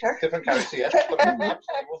character. Different character, yes. But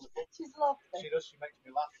absolutely wonderful. She's lovely. She makes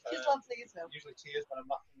me laugh. She's lovely as well. Usually tears when I'm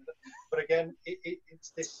laughing with her. But again,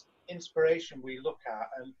 it's this inspiration we look at,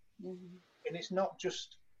 and it's not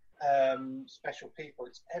just special people,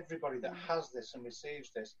 it's everybody that has this and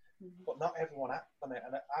receives this, but not everyone acts on it.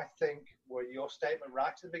 And I think your statement right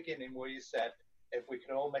at the beginning where you said, if we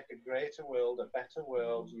could all make a greater world, a better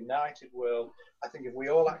world, united world, I think if we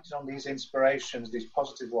all acted on these inspirations, these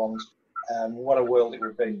positive ones, what a world it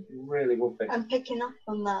would be. It really would be. I'm picking up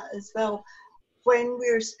on that as well. When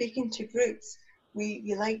we're speaking to groups,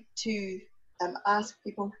 we like to ask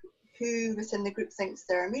people who within the group thinks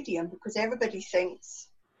they're a medium, because everybody thinks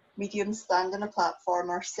mediums stand on a platform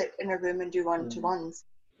or sit in a room and do one-to-ones.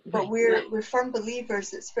 But we're firm believers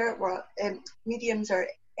that spirit world mediums are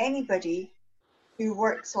anybody who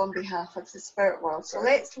works on behalf of the spirit world. So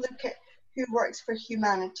let's look at who works for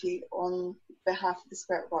humanity on behalf of the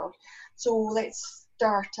spirit world. So let's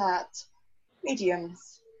start at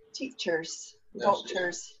mediums, teachers,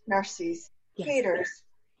 doctors, nurses, carers,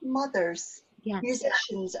 mothers,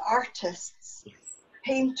 musicians, artists,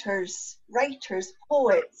 painters, writers,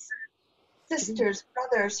 poets, sisters,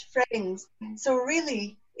 brothers, friends. So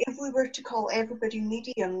really, if we were to call everybody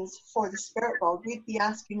mediums for the spirit world, we'd be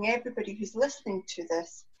asking everybody who's listening to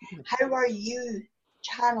this, how are you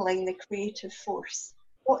channeling the creative force?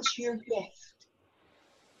 What's your gift?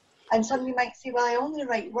 And somebody might say, well, I only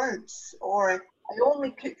write words, or I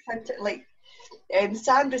only cook like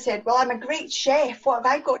Sandra said, well, I'm a great chef. What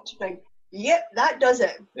have I got to bring? Yep, that does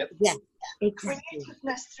it. Yep. Yeah, exactly.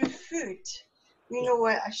 Creativeness through food. You know,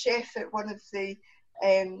 a chef at one of the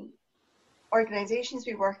organisations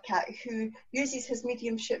we work at who uses his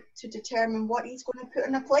mediumship to determine what he's going to put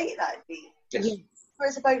on a plate that day. Yes. Yes. So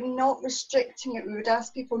it's about not restricting it. We would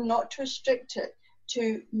ask people not to restrict it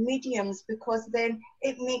to mediums, because then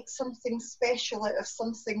it makes something special out of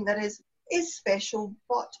something that is special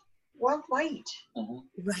but worldwide.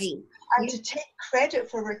 Right. And to take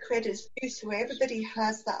credit for where credit's due, so everybody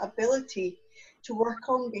has that ability to work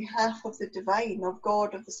on behalf of the divine, of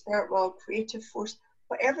God, of the spirit world, creative force,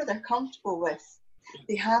 whatever they're comfortable with.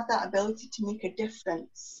 They have that ability to make a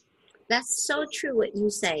difference. That's so true what you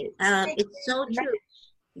say. It's so true.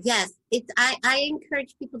 Yes, I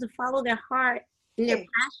encourage people to follow their heart and their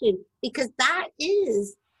passion, because that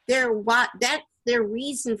is that's their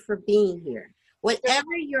reason for being here.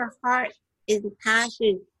 Whatever your heart is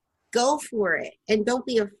passion, go for it and don't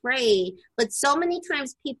be afraid. But so many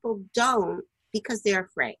times people don't, because they're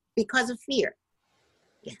afraid, because of fear.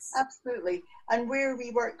 Yes. Absolutely. And where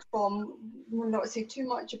we work from, we'll not say too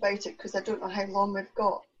much about it because I don't know how long we've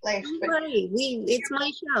got left. Don't But worry, it's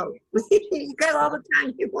my show. You got all the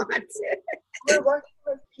time you want. we're working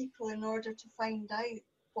with people in order to find out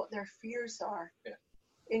what their fears are. Yeah.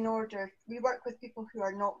 We work with people who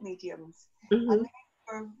are not mediums. Mm-hmm. And then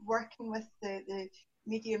we're working with the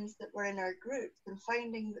mediums that were in our group and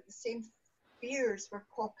finding that the same fears were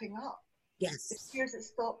popping up. Yes. The fears that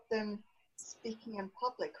stopped them speaking in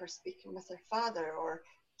public or speaking with their father or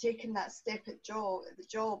taking that step at the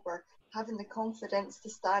job or having the confidence to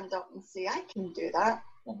stand up and say, I can do that,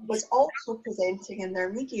 was also presenting in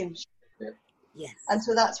their mediumship. Yes. And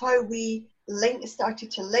so that's how we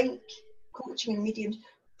started to link coaching and mediums,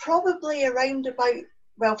 probably around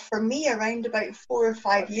about 4 or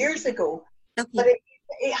 5 years ago. Okay. But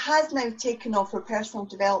it has now taken off for personal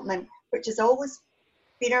development, which has always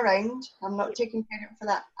been around. I'm not taking credit for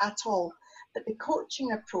that at all. But the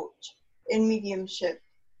coaching approach in mediumship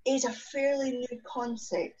is a fairly new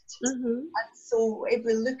concept. Mm-hmm. And so if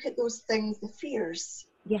we look at those things, the fears,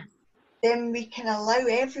 Yeah. then we can allow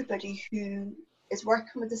everybody who is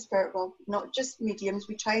working with the spirit world, not just mediums,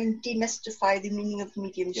 we try and demystify the meaning of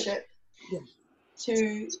mediumship, Yes.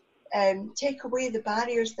 to take away the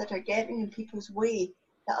barriers that are getting in people's way,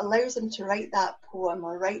 that allows them to write that poem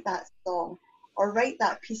or write that song or write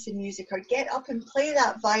that piece of music or get up and play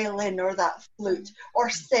that violin or that flute or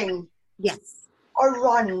sing. Yes. Or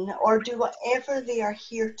run or do whatever they are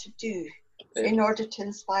here to do in order to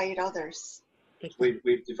inspire others.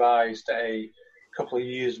 We've devised a couple of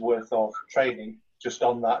years worth of training just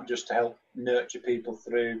on that, just to help nurture people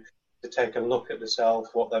through, to take a look at the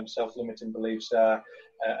self, what them self-limiting beliefs are.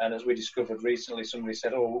 And as we discovered recently, somebody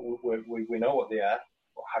said, oh, we know what they are,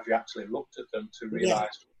 but have you actually looked at them to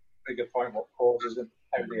realise the trigger point, what causes them,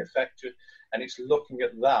 how they affect you? And it's looking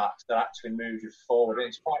at that actually moves you forward. And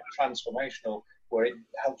it's quite transformational, where it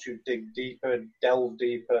helps you dig deeper, delve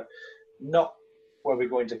deeper, not where we're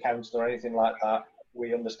going to counselling or anything like that.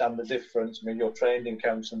 We understand the difference. I mean, you're trained in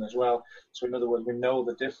counselling as well. So in other words, we know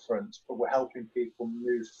the difference, but we're helping people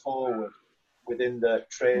move forward within the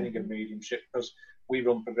training of mediumship, because we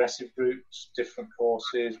run progressive groups, different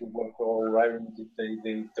courses. We work all around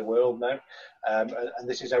the world now. And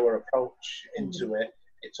this is our approach into it.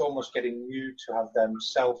 It's almost getting you to have them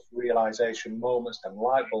self-realization moments, them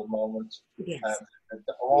light bulb moments. Yes.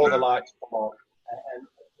 All the lights come on. And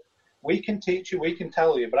we can teach you, we can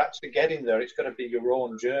tell you, but actually getting there, it's got to be your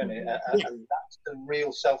own journey. And that's the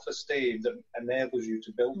real self-esteem that enables you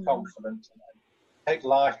to build confidence and take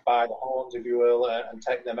life by the horns, if you will, and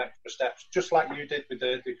take them extra steps, just like you did with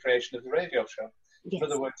the creation of the radio show. Yes. In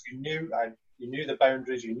other words, you knew the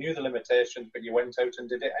boundaries, you knew the limitations, but you went out and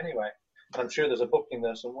did it anyway. And I'm sure there's a book in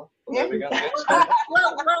there somewhere. There we go.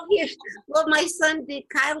 Well, my son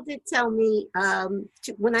Kyle did tell me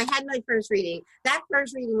when I had my first reading, that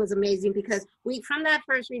first reading was amazing, because from that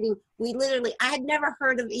first reading, I had never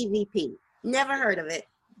heard of EVP, never heard of it,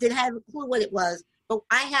 didn't have a clue what it was, but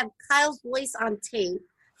I have Kyle's voice on tape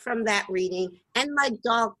from that reading, and my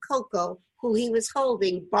dog Coco, who he was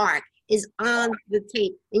holding, bark, is on the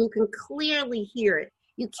tape, and you can clearly hear it.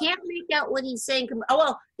 You can't make out what he's saying. Oh,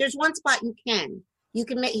 well, there's one spot you can. You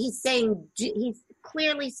can make, he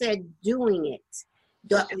clearly said doing it.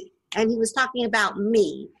 And he was talking about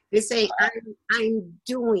me. He's saying, I'm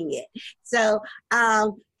doing it. So,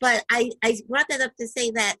 but I brought that up to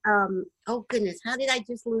say that, oh goodness, how did I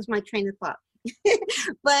just lose my train of thought?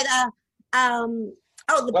 But,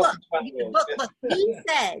 the book.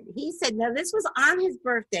 He said, now this was on his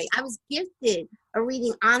birthday. I was gifted a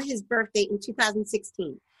reading on his birthday in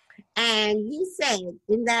 2016. And he said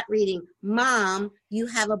in that reading, Mom, you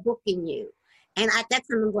have a book in you. And at that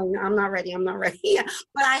time I'm going, I'm not ready.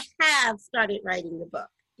 But I have started writing the book.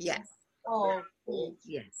 Yes. Oh,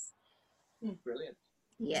 yes. Brilliant.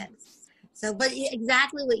 Yes. So, but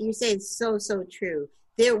exactly what you say is so, so true.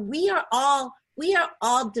 We are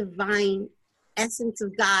all divine essence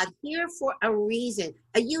of God here for a reason,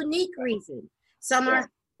 a unique reason. Some are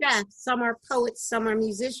chefs, some are poets, some are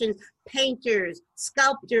musicians, painters,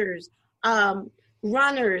 sculptors,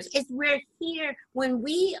 runners. We're here when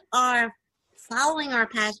we are following our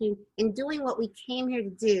passion and doing what we came here to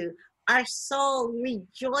do. Our soul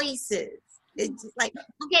rejoices. It's just like,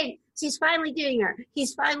 okay, he's finally doing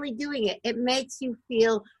it. It makes you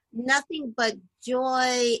feel nothing but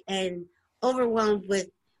joy and overwhelmed with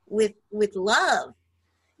love.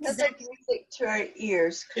 That's like music to our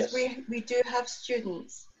ears, because we do have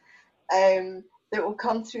students that will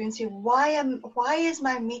come through and say, why is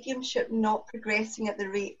my mediumship not progressing at the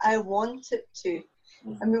rate I want it to?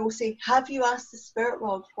 And we will say, have you asked the spirit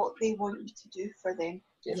world what they want you to do for them?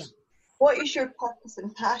 Yes. What is your purpose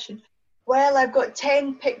and passion? Well, I've got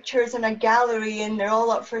 10 pictures in a gallery and they're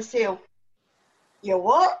all up for sale. You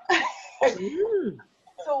what?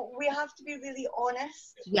 So we have to be really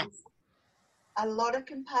honest. Yes. A lot of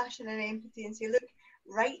compassion and empathy, and say, look,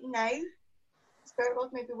 right now, spirit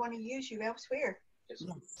world maybe want to use you elsewhere.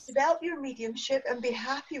 Yes. Develop your mediumship and be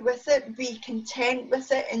happy with it, be content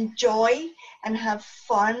with it, enjoy and have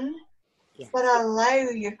fun, but allow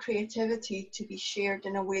your creativity to be shared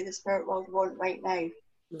in a way the spirit world want right now.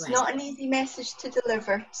 It's not an easy message to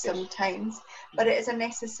deliver sometimes, but it is a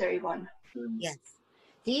necessary one. Yes.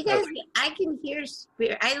 Do you guys, I can hear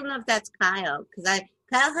spirit. I don't know if that's Kyle, because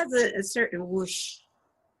Kyle has a certain whoosh.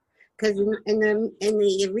 because in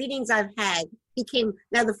the readings I've had, he came.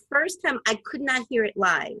 Now the first time I could not hear it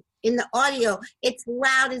live. In the audio, it's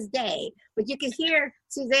loud as day, but you can hear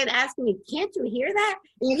Suzanne asking me, "Can't you hear that?"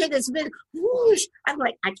 And you hear this big whoosh. I'm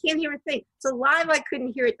like, I can't hear a thing. So live, I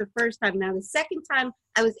couldn't hear it the first time. Now the second time,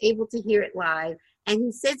 I was able to hear it live. And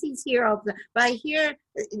he says he's here all the time. But I hear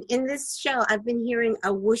in this show, I've been hearing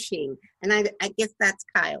a whooshing, and I guess that's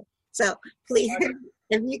Kyle. So please,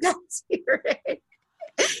 if you guys hear it,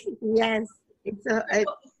 yes, it's a. I've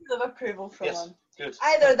got the seal of approval from him. Good.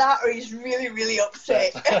 Either that or he's really, really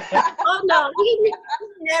upset. Oh no,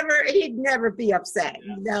 he'd never be upset.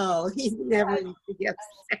 No, he'd never be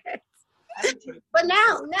upset. But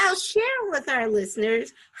now share with our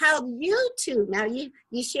listeners how you two. Now you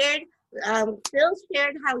shared. Phil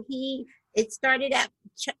shared how it started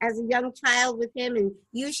as a young child with him, and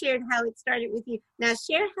you shared how it started with you. Now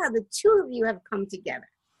share how the two of you have come together.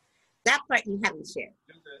 That part you haven't shared.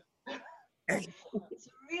 It's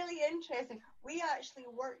really interesting. We actually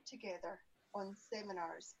worked together on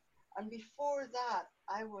seminars, and before that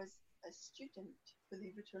I was a student,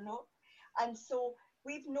 believe it or not, and so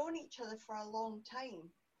we've known each other for a long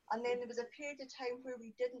time, and then there was a period of time where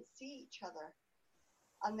we didn't see each other,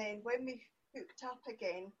 and then when we hooked up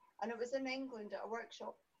again, and it was in England at a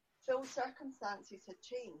workshop, Phil's circumstances had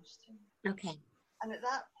changed. Okay. And at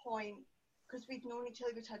that point, because we'd known each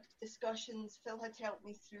other, we'd had discussions, Phil had helped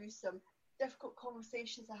me through some difficult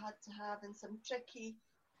conversations I had to have and some tricky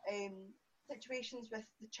situations with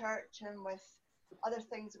the church and with other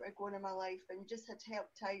things that were going on in my life, and just had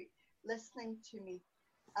helped out listening to me.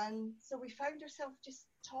 And so we found ourselves just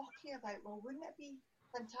talking about, well, wouldn't it be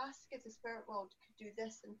fantastic if the spirit world could do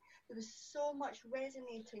this? And there was so much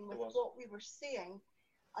resonating with what we were saying.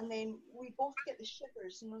 And then we both get the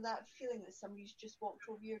shivers, that feeling that somebody's just walked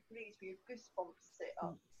over your grave with your goosebumps set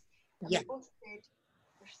up. And we both said,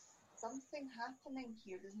 there's something happening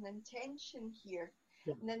here, there's an intention here.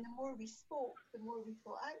 And then the more we spoke, the more we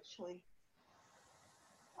thought, actually,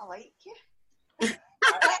 I like you.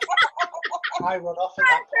 I run off at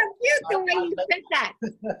that. That's so cute the way you said that.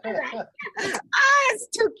 It's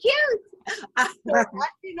too cute. So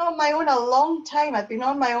I've been on my own a long time. I've been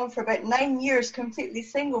on my own for about 9 years, completely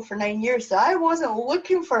single for 9 years. So I wasn't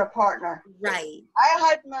looking for a partner. Right. I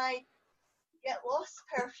had my get lost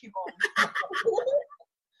perfume on.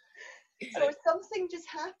 So something just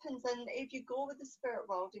happens, and if you go with the spirit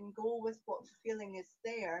world and go with what feeling is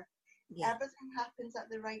there, everything happens at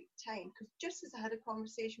the right time. Because just as I had a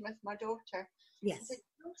conversation with my daughter, I said,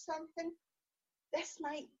 you know something? This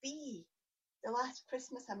might be the last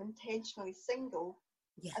Christmas I'm intentionally single.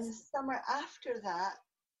 And the summer after that,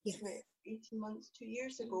 18 months, 2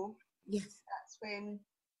 years ago, that's when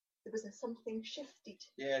there was something shifted.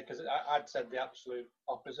 Yeah, because I'd said the absolute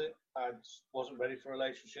opposite. I wasn't ready for a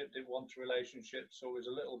relationship, didn't want a relationship, so it was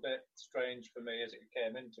a little bit strange for me as it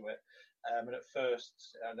came into it. And at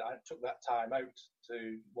first, I took that time out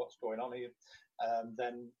to what's going on here.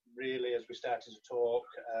 Then really, as we started to talk,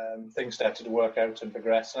 things started to work out and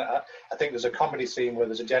progress. And I think there's a comedy scene where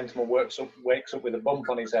there's a gentleman wakes up with a bump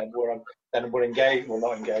on his head, then we're engaged. Well,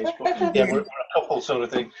 not engaged, but we're a couple sort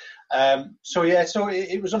of thing. So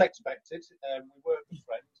it was unexpected. We weren't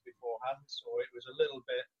friends beforehand, so it was a little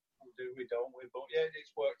bit, do we, don't we? But yeah,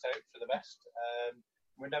 it's worked out for the best.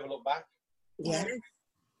 We never look back. Yeah.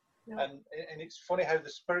 And it's funny how the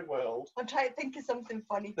spirit world... I'm trying to think of something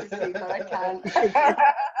funny to say, but I can't.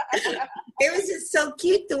 It was just so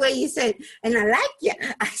cute the way you said, and I like you.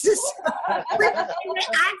 I just...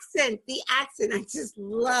 the accent, I just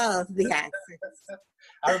love the accent.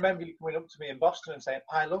 I remember you coming up to me in Boston and saying,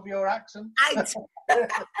 I love your accent. Yes.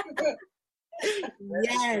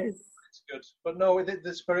 It's good. But no,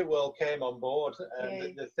 the spirit world came on board.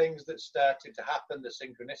 The things that started to happen, the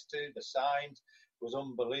synchronicity, the signs, was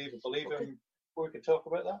unbelievable. Even we could talk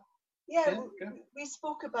about that. We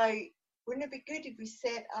spoke about, wouldn't it be good if we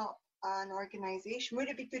set up an organisation? Would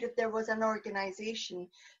it be good if there was an organisation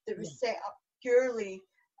that was set up purely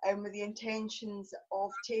with the intentions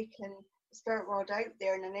of taking the spirit world out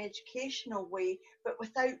there in an educational way, but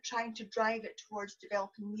without trying to drive it towards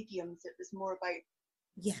developing mediums? It was more about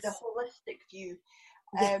the holistic view.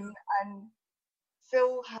 And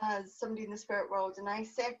Phil has somebody in the spirit world, and I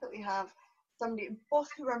separately have somebody, both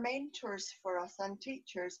who are mentors for us and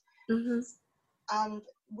teachers. And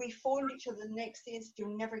we phoned each other the next day and said,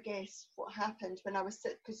 you'll never guess what happened when I was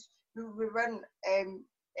sick, because we weren't,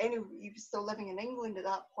 anyway, he was still living in England at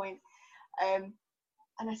that point.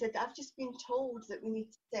 And I said, I've just been told that we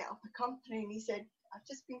need to set up a company. And he said, I've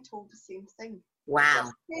just been told the same thing.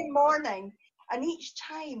 Wow. The same morning. And each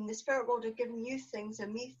time the spirit world had given you things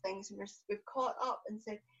and me things, and we've caught up and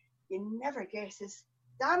said, you never guess. It's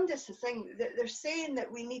damnedest a thing that they're saying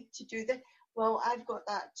that we need to do this. Well, I've got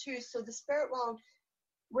that too. So the spirit world,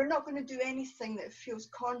 we're not going to do anything that feels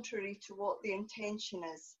contrary to what the intention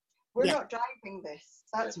is. We're not driving this.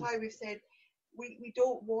 That's why we've said we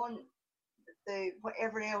don't want the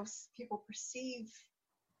whatever else people perceive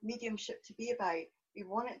mediumship to be about. We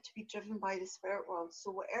want it to be driven by the spirit world.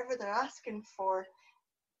 So whatever they're asking for,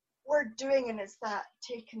 we're doing, and it's that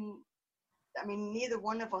taking. I mean, neither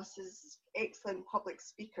one of us is excellent public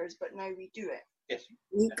speakers, but now we do it. Yes.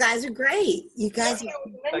 You guys are great. You guys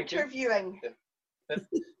are interviewing.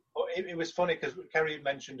 Well, it was funny because Kerry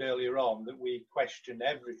mentioned earlier on that we question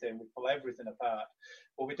everything, we pull everything apart.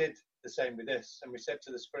 Well, we did the same with this, and we said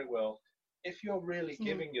to the spirit world, if you're really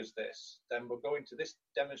giving us this, then we're going to this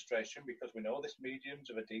demonstration because we know this medium's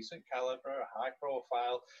of a decent caliber, a high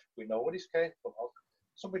profile, we know what he's capable of.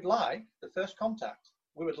 So we'd like the first contact.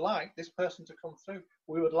 We would like this person to come through.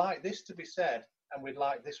 We would like this to be said, and we'd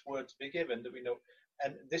like this word to be given that we know.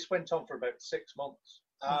 And this went on for about 6 months,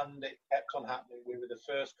 and it kept on happening. We were the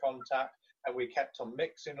first contact, and we kept on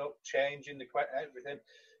mixing up, changing everything.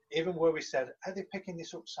 Even where we said, are they picking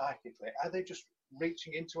this up psychically? Are they just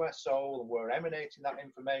reaching into our soul and we're emanating that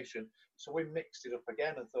information? So we mixed it up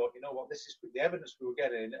again and thought, you know what, this is the evidence we were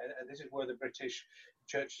getting, and this is where the British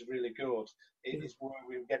church is really good. It is where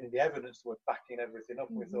we were getting the evidence that we're backing everything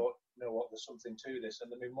up. We thought, you know what, there's something to this.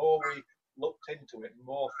 And the more we looked into it,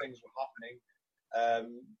 more things were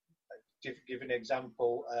happening. Give an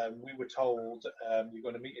example, we were told you're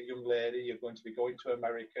going to meet a young lady, you're going to be going to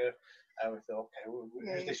America, and we thought, okay,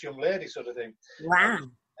 who's this young lady, sort of thing. wow.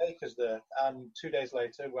 Take us there, and 2 days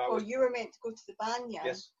later, you were meant to go to the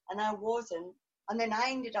Banyan, and I wasn't, and then I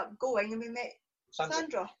ended up going, and we met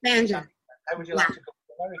Sandra. How would you like to go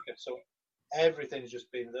to America? So everything's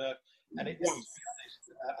just been there, and it.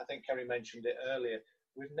 I think Kerry mentioned it earlier.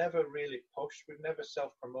 We've never really pushed, we've never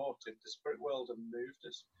self-promoted. The spirit world have moved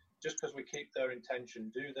us. Just because we keep their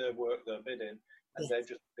intention, do their work, their bidding, and they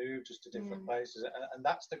just move us to different places. And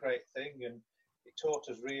that's the great thing. And it taught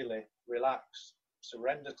us really, relax,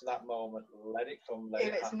 surrender to that moment, let it come, let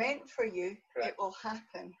it happen. If it's meant for you, it will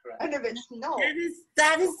happen. Correct. And if it's not,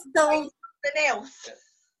 that is so something else. Yeah.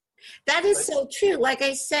 That is so true. Like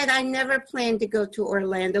I said, I never planned to go to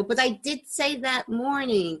Orlando, but I did say that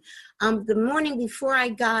morning, the morning before I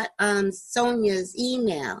got Sonia's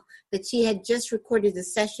email that she had just recorded a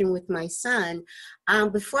session with my son.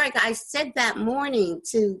 I said that morning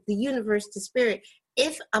to the universe, to spirit,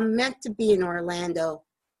 if I'm meant to be in Orlando,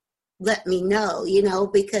 let me know,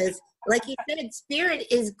 because like you said, spirit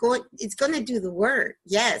it's going to do the work.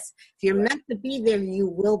 Yes. If you're meant to be there, you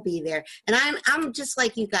will be there. And I'm just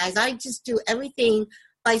like you guys. I just do everything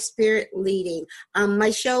by spirit leading. My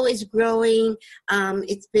show is growing.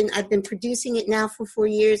 I've been producing it now for 4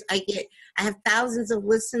 years. I have thousands of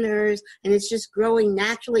listeners, and it's just growing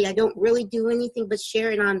naturally. I don't really do anything but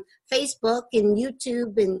share it on Facebook and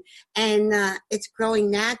YouTube, and it's growing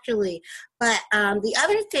naturally. But the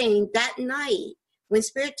other thing, that night, when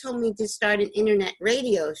Spirit told me to start an internet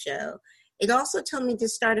radio show, it also told me to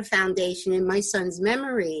start a foundation in my son's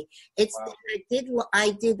memory. I did what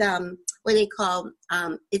they call,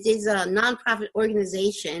 it is a nonprofit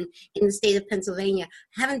organization in the state of Pennsylvania.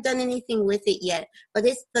 I haven't done anything with it yet, but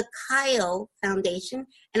it's the Kyle Foundation,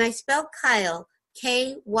 and I spell Kyle,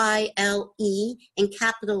 Kyle, in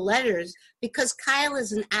capital letters, because Kyle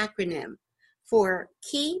is an acronym for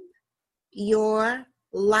Keep Your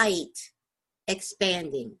Light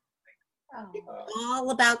Expanding.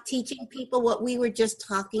 All about teaching people what we were just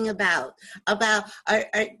talking about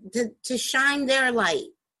to shine their light.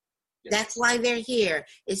 Yes. That's why they're here,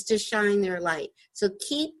 is to shine their light. So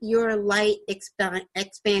keep your light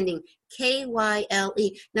expanding, Kyle.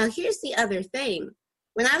 Now here's the other thing.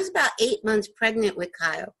 When I was about 8 months pregnant with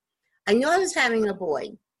Kyle, I knew I was having a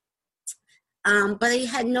boy, but he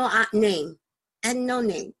had no name.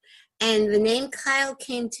 And the name Kyle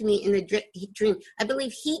came to me in a dream. I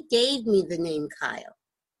believe he gave me the name Kyle.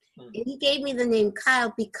 And he gave me the name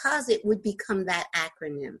Kyle because it would become that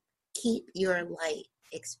acronym. Keep your light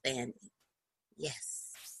expanding.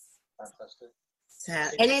 Yes. Fantastic. So,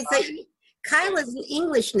 and Kyle is an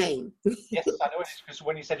English name. Yes, I know it is, because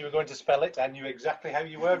when you said you were going to spell it, I knew exactly how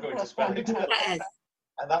you were going to spell it. Yes.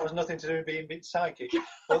 And that was nothing to do with being a bit psychic.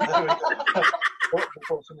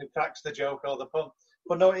 Before somebody cracks the joke or the pun.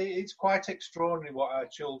 But no, it's quite extraordinary what our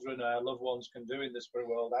children, our loved ones can do in the spirit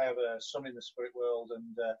world. I have a son in the spirit world,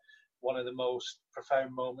 and one of the most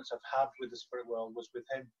profound moments I've had with the spirit world was with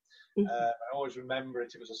him. I always remember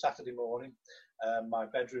it. It was a Saturday morning. My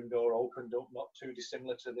bedroom door opened up, not too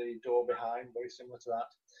dissimilar to the door behind, very similar to that.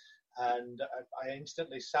 And I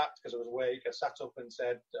instantly sat, because I was awake, I sat up and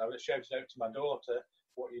said, I was shouting out to my daughter,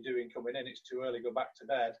 what are you doing coming in? It's too early, go back to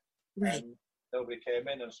bed. Right. And nobody came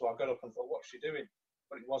in, and so I got up and thought, what's she doing?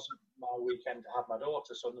 But it wasn't my weekend to have my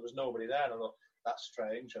daughter, so there was nobody there. And I thought, that's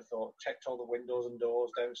strange. I thought, checked all the windows and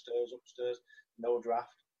doors, downstairs, upstairs, no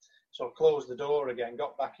draft. So I closed the door again,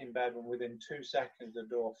 got back in bed, and within 2 seconds the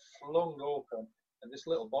door flung open, and this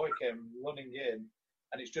little boy came running in.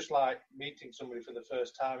 And it's just like meeting somebody for the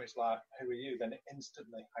first time. It's like, who are you? Then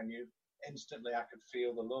instantly I knew. Instantly I could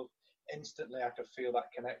feel the love. Instantly I could feel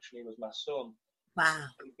that connection. He was my son. Wow.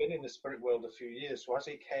 He'd been in the spirit world a few years. So as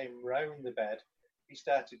he came round the bed, he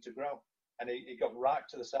started to grow. And he got right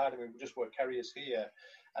to the side of me, just where Kerry is here.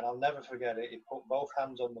 And I'll never forget it. He put both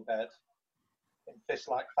hands on the bed in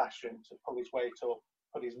fist-like fashion to pull his weight up,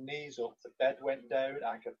 put his knees up, the bed went down,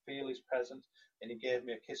 I could feel his presence, and he gave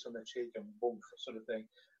me a kiss on the cheek and boom, sort of thing.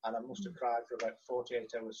 And I must have cried for about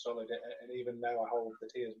 48 hours solid, and even now I hold the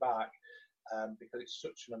tears back because it's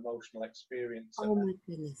such an emotional experience. Oh my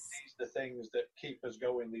goodness. These are the things that keep us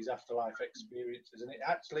going, these afterlife experiences. And it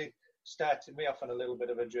actually started me off on a little bit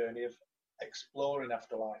of a journey of exploring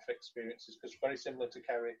afterlife experiences, because very similar to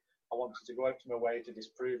Kerry, I wanted to go out of my way to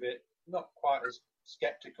disprove it. Not quite as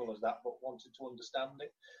skeptical as that, but wanted to understand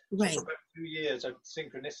it. Right. So for about 2 years,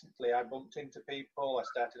 synchronistically, I bumped into people. I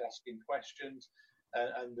started asking questions,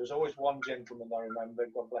 and there's always one gentleman I remember.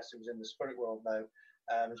 God bless him, he's in the spirit world now.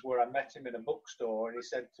 Is where I met him in a bookstore, and he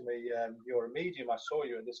said to me, "You're a medium. I saw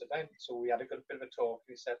you at this event." So we had a good bit of a talk.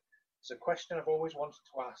 And he said, "It's a question I've always wanted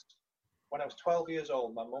to ask. When I was 12 years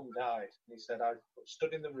old, my mum died." And he said, "I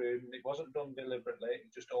stood in the room, and it wasn't done deliberately.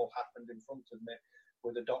 It just all happened in front of me.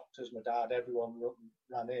 With the doctors, my dad, everyone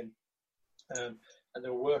ran in. And they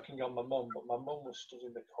were working on my mum, but my mum was stood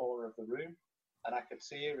in the corner of the room, and I could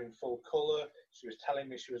see her in full colour. She was telling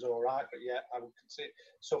me she was all right, but yet I could see it."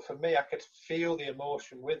 So for me, I could feel the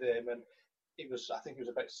emotion with him, and I think it was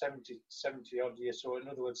about 70 odd years. So in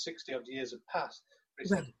other words, 60 odd years had passed. But he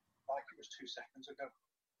said, like it was 2 seconds ago.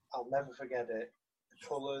 I'll never forget it. The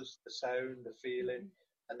colours, the sound, the feeling,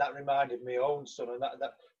 and that reminded me of my own son, and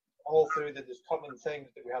that all through there's common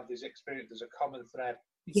things that we have these experiences. There's a common thread.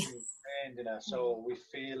 It's ingrained in our soul. We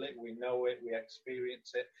feel it, we know it, we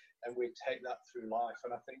experience it, and we take that through life.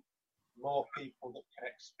 And I think more people that can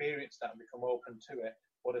experience that and become open to it,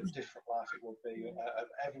 what a different life it would be.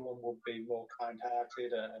 Everyone would be more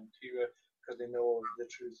kind-hearted and pure because they know the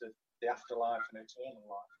truth of the afterlife and eternal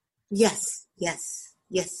life. Yes.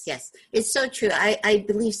 It's so true. I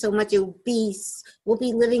believe so much. We'll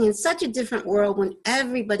be living in such a different world when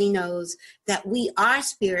everybody knows that we are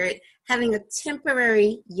spirit, having a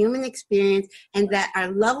temporary human experience, and that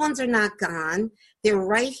our loved ones are not gone. They're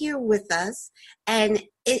right here with us, and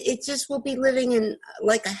it just will be living in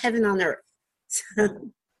like a heaven on earth.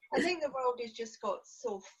 I think the world has just got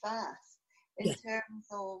so fast in terms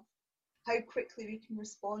of how quickly we can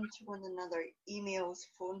respond to one another, emails,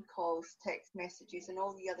 phone calls, text messages, and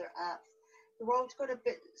all the other apps. The world's got a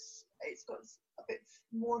bit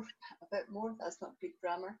more, that's not good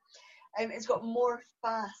grammar. It's got more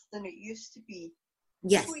fast than it used to be.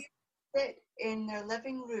 Yes. People used to sit in their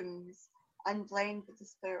living rooms and blend with the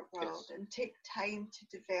spirit world and take time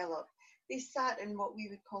to develop. They sat in what we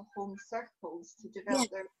would call home circles to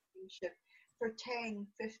develop their relationship for 10,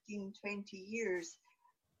 15, 20 years.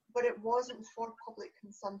 But it wasn't for public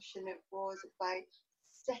consumption. It was about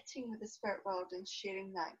sitting with the spirit world and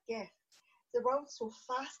sharing that gift. The world's so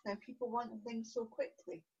fast now. People want things so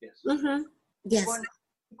quickly. Yes. Mm-hmm. Yes. They want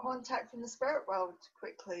contact from the spirit world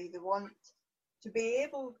quickly. They want to be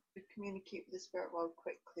able to communicate with the spirit world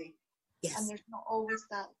quickly. Yes. And there's not always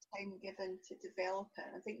that time given to develop it.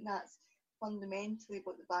 And I think that's fundamentally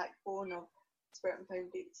what the backbone of Spirit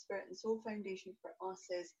and Soul Foundation for us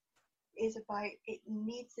is about. It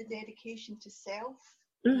needs the dedication to self,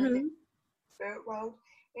 the spirit world,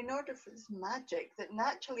 in order for this magic that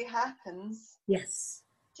naturally happens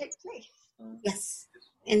take place. Yes.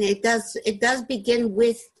 And it does begin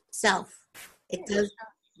with self. It does.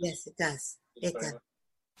 Yes, it does. It does.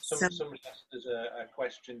 Somebody asked us a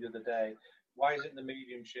question the other day, why isn't the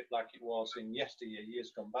mediumship like it was in yesteryear,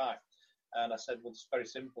 years gone by? And I said, well, it's very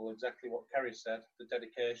simple, exactly what Kerry said. The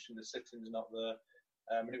dedication, the sitting's not there.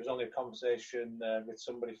 And it was only a conversation with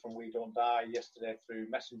somebody from We Don't Die yesterday through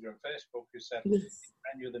Messenger and Facebook who said,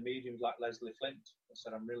 any other mediums like Leslie Flint? I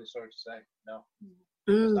said, I'm really sorry to say, no.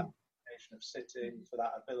 Because that combination of sitting for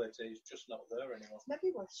that ability is just not there anymore. It's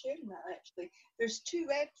maybe worth sharing that, actually. There's 2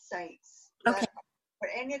 websites that, for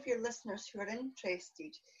any of your listeners who are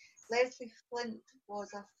interested. Leslie Flint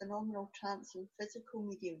was a phenomenal trance and physical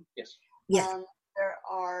medium. Yes. Yes. There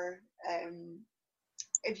are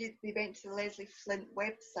if you went to the Leslie Flint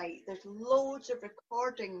website, there's loads of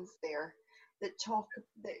recordings there that talk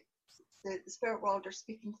that the spirit world are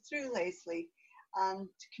speaking through Leslie and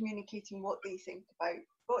communicating what they think about.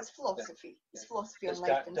 Well, it's philosophy. It's philosophy on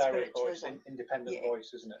life and direct spiritualism. voice, independent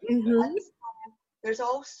voice, isn't it? Mm-hmm. And there's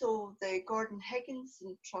also the Gordon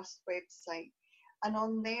Higginson Trust website, and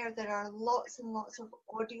on there are lots and lots of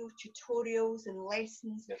audio tutorials and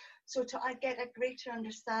lessons. Yes. So to get a greater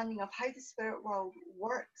understanding of how the spirit world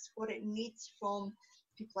works, what it needs from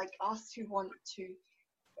people like us who want to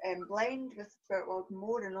blend with the spirit world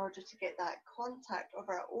more in order to get that contact of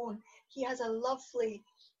our own. He has a lovely,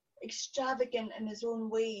 extravagant in his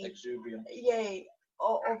own way, exuberant,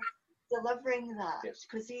 of delivering that, yes,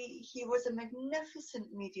 because he was a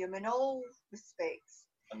magnificent medium in all respects.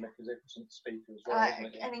 A magnificent speaker as well,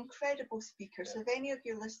 isn't it? An incredible speaker. So if any of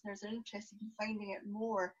your listeners are interested in finding out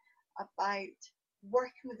more about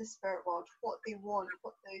working with the spirit world, what they want,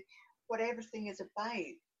 what everything is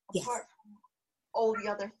about, Yes. apart from all the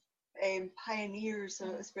other pioneers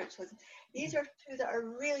of spiritualism, these are two that are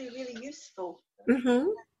really, really useful. Mm-hmm.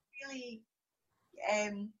 Really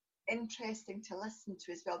interesting to listen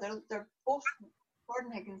to as well. They're both.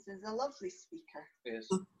 Gordon Higgins is a lovely speaker. Yes.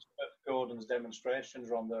 Gordon's demonstrations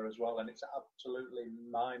are on there as well, and it's absolutely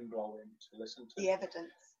mind-blowing to listen to. The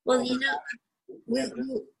evidence. Well,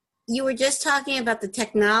 you were just talking about the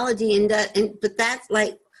technology, but that's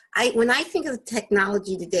like when I think of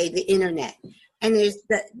technology today, the internet, and it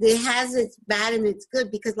has its bad and its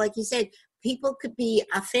good, because, like you said,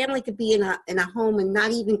 a family could be in a home and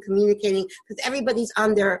not even communicating because everybody's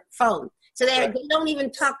on their phone. So they don't even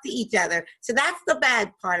talk to each other. So that's the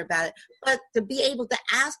bad part about it. But to be able to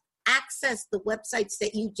access the websites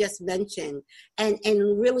that you just mentioned and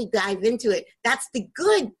really dive into it, that's the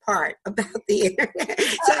good part about the internet.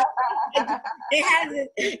 So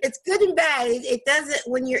it's good and bad. It does it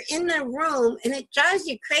when you're in the room, and it drives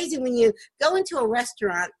you crazy when you go into a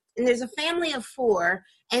restaurant and there's a family of 4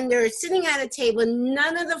 and they're sitting at a table.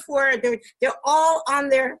 None of the 4, they're all on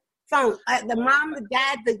their phone. The mom, the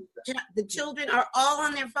dad, the children are all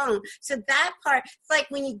on their phone. So that part, it's like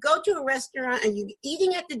when you go to a restaurant and you're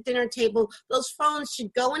eating at the dinner table, those phones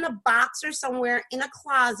should go in a box or somewhere in a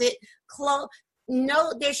closet.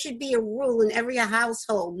 No, there should be a rule in every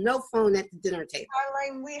household: no phone at the dinner table.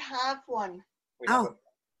 Caroline, we have one. We have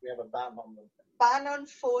a ban on them. Ban on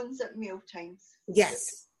phones at mealtimes.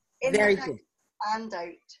 Yes, in very the good. And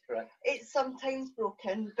out. Correct. It's sometimes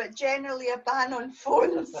broken, but generally a ban on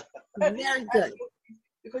phones. Very good.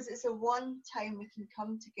 Because it's a one time we can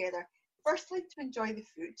come together. Firstly, to enjoy the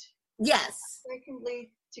food. Yes.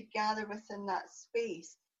 Secondly, to gather within that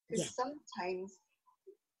space. Because Yes. sometimes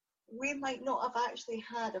we might not have actually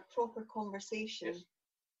had a proper conversation. Yes.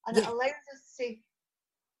 And it allows us to say,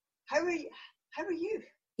 how are you?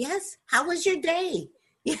 Yes. How was your day?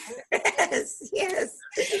 Yes, yes,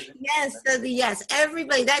 yes. So yes,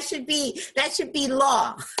 everybody. That should be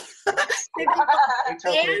law.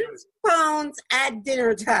 Parents' phones at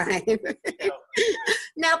dinner time.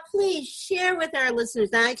 Now, please share with our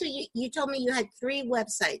listeners. Now, you told me you had 3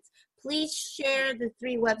 websites. Please share the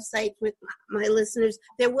 3 websites with my listeners.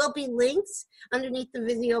 There will be links underneath the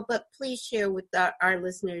video, but please share with our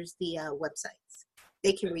listeners the websites.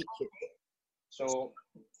 They can reach you. So,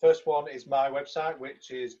 first one is my website, which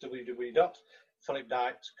is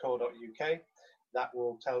www.philipdykes.co.uk. That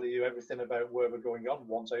will tell you everything about where we're going on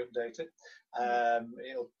once I update it.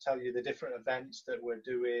 It'll tell you the different events that we're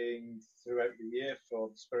doing throughout the year for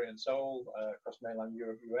the Spirit and Soul across mainland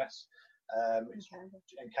Europe, US,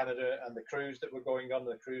 in Canada, and the cruise that we're going on,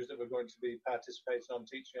 the cruise that we're going to be participating on,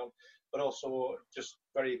 teaching on. But also, just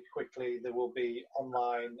very quickly, there will be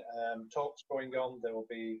online talks going on, there will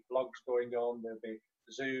be blogs going on, there will be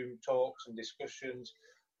Zoom talks and discussions.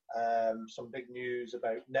 Some big news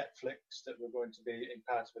about Netflix, that we're going to be in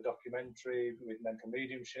part of a documentary with mental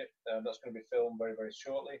mediumship. That's going to be filmed very, very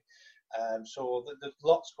shortly. So there's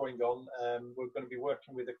lots going on. We're going to be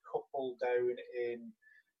working with a couple down in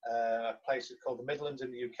a place called the Midlands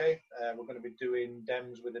in the UK. We're going to be doing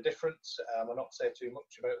Dems with a difference. I'll not say too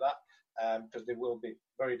much about that because they will be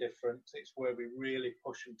very different. It's where we really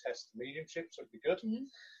push and test the mediumship, so it'll be good. Mm-hmm.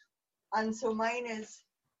 And so mine is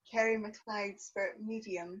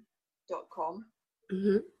kerrymcleodspiritmedium.com.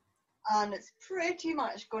 Mm-hmm. And it's pretty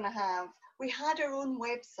much going to have, we had our own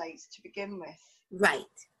websites to begin with.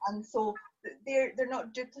 Right. And so they're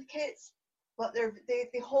not duplicates, but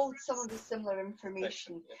they hold some of the similar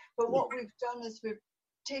information. But what we've done is we've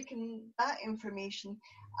taken that information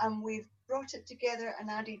and we've brought it together and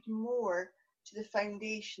added more to the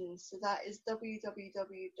foundation. So that is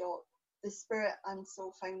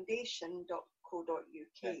www.thespiritandsoulfoundation.co.uk.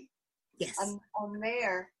 Yes. And on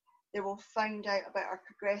there, they will find out about our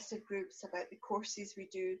progressive groups, about the courses we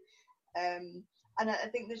do. And I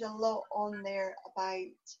think there's a lot on there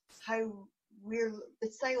about how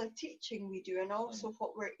the style of teaching we do, and also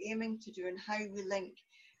what we're aiming to do, and how we link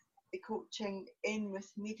the coaching in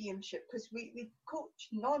with mediumship, because we coach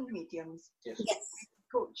non-mediums. Yes. We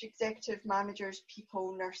coach executive managers,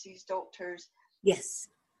 people, nurses, doctors. Yes.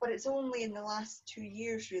 But it's only in the last 2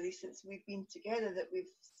 years, really, since we've been together, that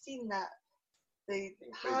we've seen that the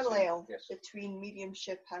parallel between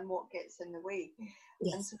mediumship and what gets in the way.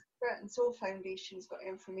 Yes. And so Spirit and Soul Foundation's got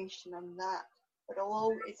information on that, but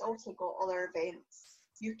it's also got other events,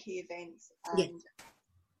 UK events, and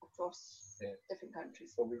across different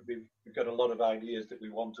countries. So we've got a lot of ideas that we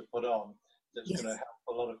want to put on that's going to help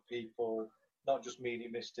a lot of people, not just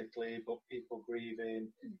mediumistically, but people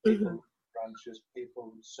grieving, people branches,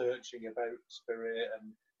 people searching about spirit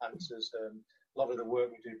and answers. A lot of the work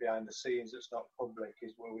we do behind the scenes that's not public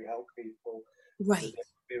is where we help people with the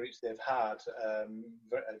experience they've had. A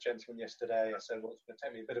gentleman yesterday, I said, well, it's going to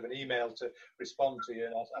take me a bit of an email to respond to you,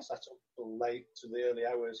 and I sat up till late to the early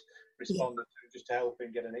hours responding to just to help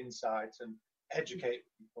and get an insight and educate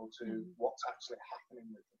people to what's actually happening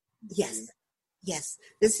with them. Yes. Yes,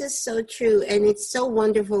 this is so true, and it's so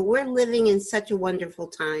wonderful. We're living in such a wonderful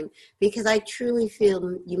time, because I truly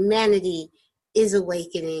feel humanity is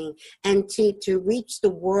awakening, and to reach the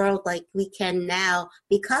world like we can now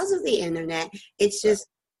because of the internet, it's just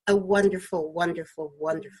a wonderful, wonderful,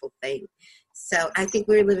 wonderful thing. So I think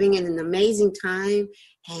we're living in an amazing time,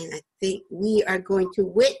 and I think we are going to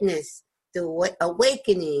witness the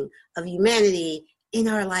awakening of humanity in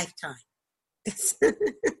our lifetime.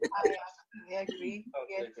 I agree.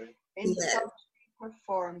 In some shape or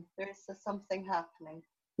form, there's something happening.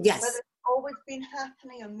 Yes. Whether it's always been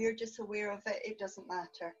happening and we're just aware of it, it doesn't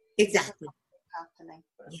matter. Exactly. Happening.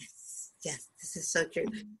 Yes, this is so true.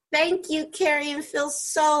 Thank you, Kerry and Phil,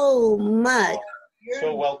 so much. You're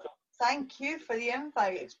so welcome. Thank you for the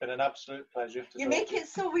invite. It's been an absolute pleasure. You make it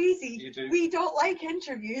so easy. You do. We don't like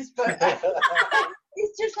interviews, but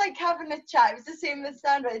it's just like having a chat. It was the same with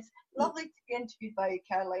Sandra. It's lovely to be interviewed by you,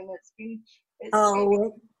 Caroline. It's been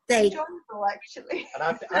enjoyable, actually. And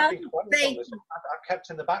I've been quiet on this. I've kept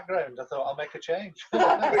in the background. I thought I'll make a change.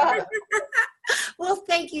 Well,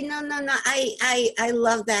 thank you. No. I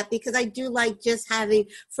love that, because I do like just having,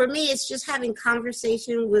 for me, it's just having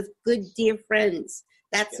conversation with good, dear friends.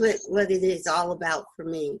 That's what it is all about for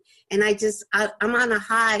me. And I'm on a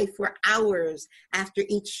high for hours after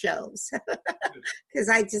each show, because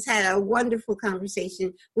I just had a wonderful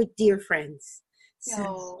conversation with dear friends.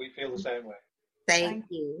 So, we feel the same way. Thank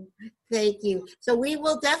you. So we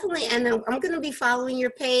will definitely, and I'm going to be following your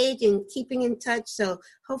page and keeping in touch. So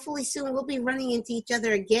hopefully soon we'll be running into each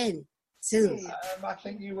other again soon. I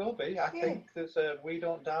think you will be. I think there's a We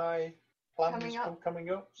Don't Die plan coming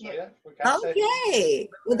up. So we can't say.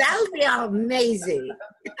 Well, that would be amazing.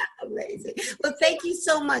 Amazing. Well, thank you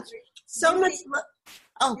so much. You reached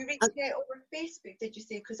out over Facebook, did you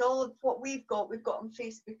say? Because all of what we've got on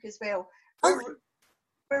Facebook as well.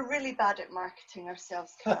 We're really bad at marketing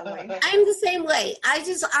ourselves, Caroline. I'm the same way. I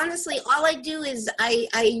just, honestly, all I do is I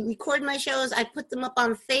record my shows. I put them up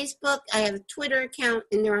on Facebook. I have a Twitter account,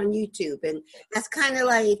 and they're on YouTube. And that's kind of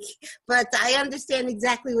like, but I understand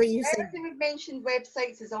exactly what you're saying. Everything we've mentioned,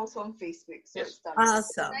 websites, is also on Facebook. So it's done.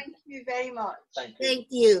 Awesome. Thank you very much. Thank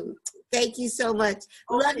you. Thank you so much.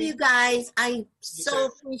 Okay. Love you guys. I so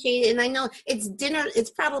appreciate it. And I know it's dinner.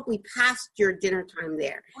 It's probably past your dinner time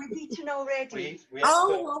there. We've eaten already.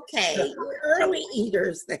 Okay. We're early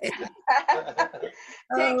eaters then. Take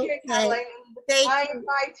care, Caroline.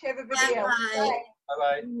 Bye to everybody else.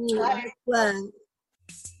 Bye. Bye.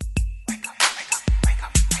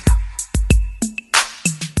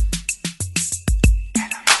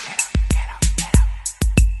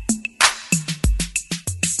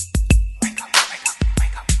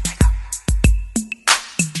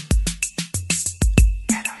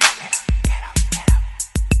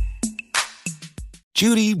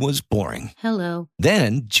 Judy was boring. Hello.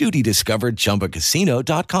 Then Judy discovered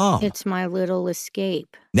ChumbaCasino.com. It's my little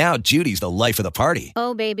escape. Now Judy's the life of the party.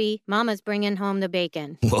 Oh, baby, mama's bringing home the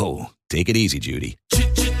bacon. Whoa, take it easy, Judy.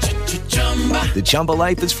 The Chumba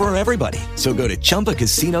life is for everybody. So go to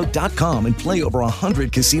ChumbaCasino.com and play over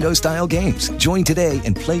 100 casino-style games. Join today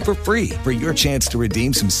and play for free for your chance to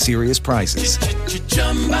redeem some serious prizes.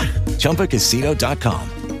 ChumbaCasino.com.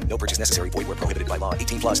 No purchase necessary. Void where prohibited by law.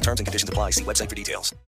 18+ terms and conditions apply. See website for details.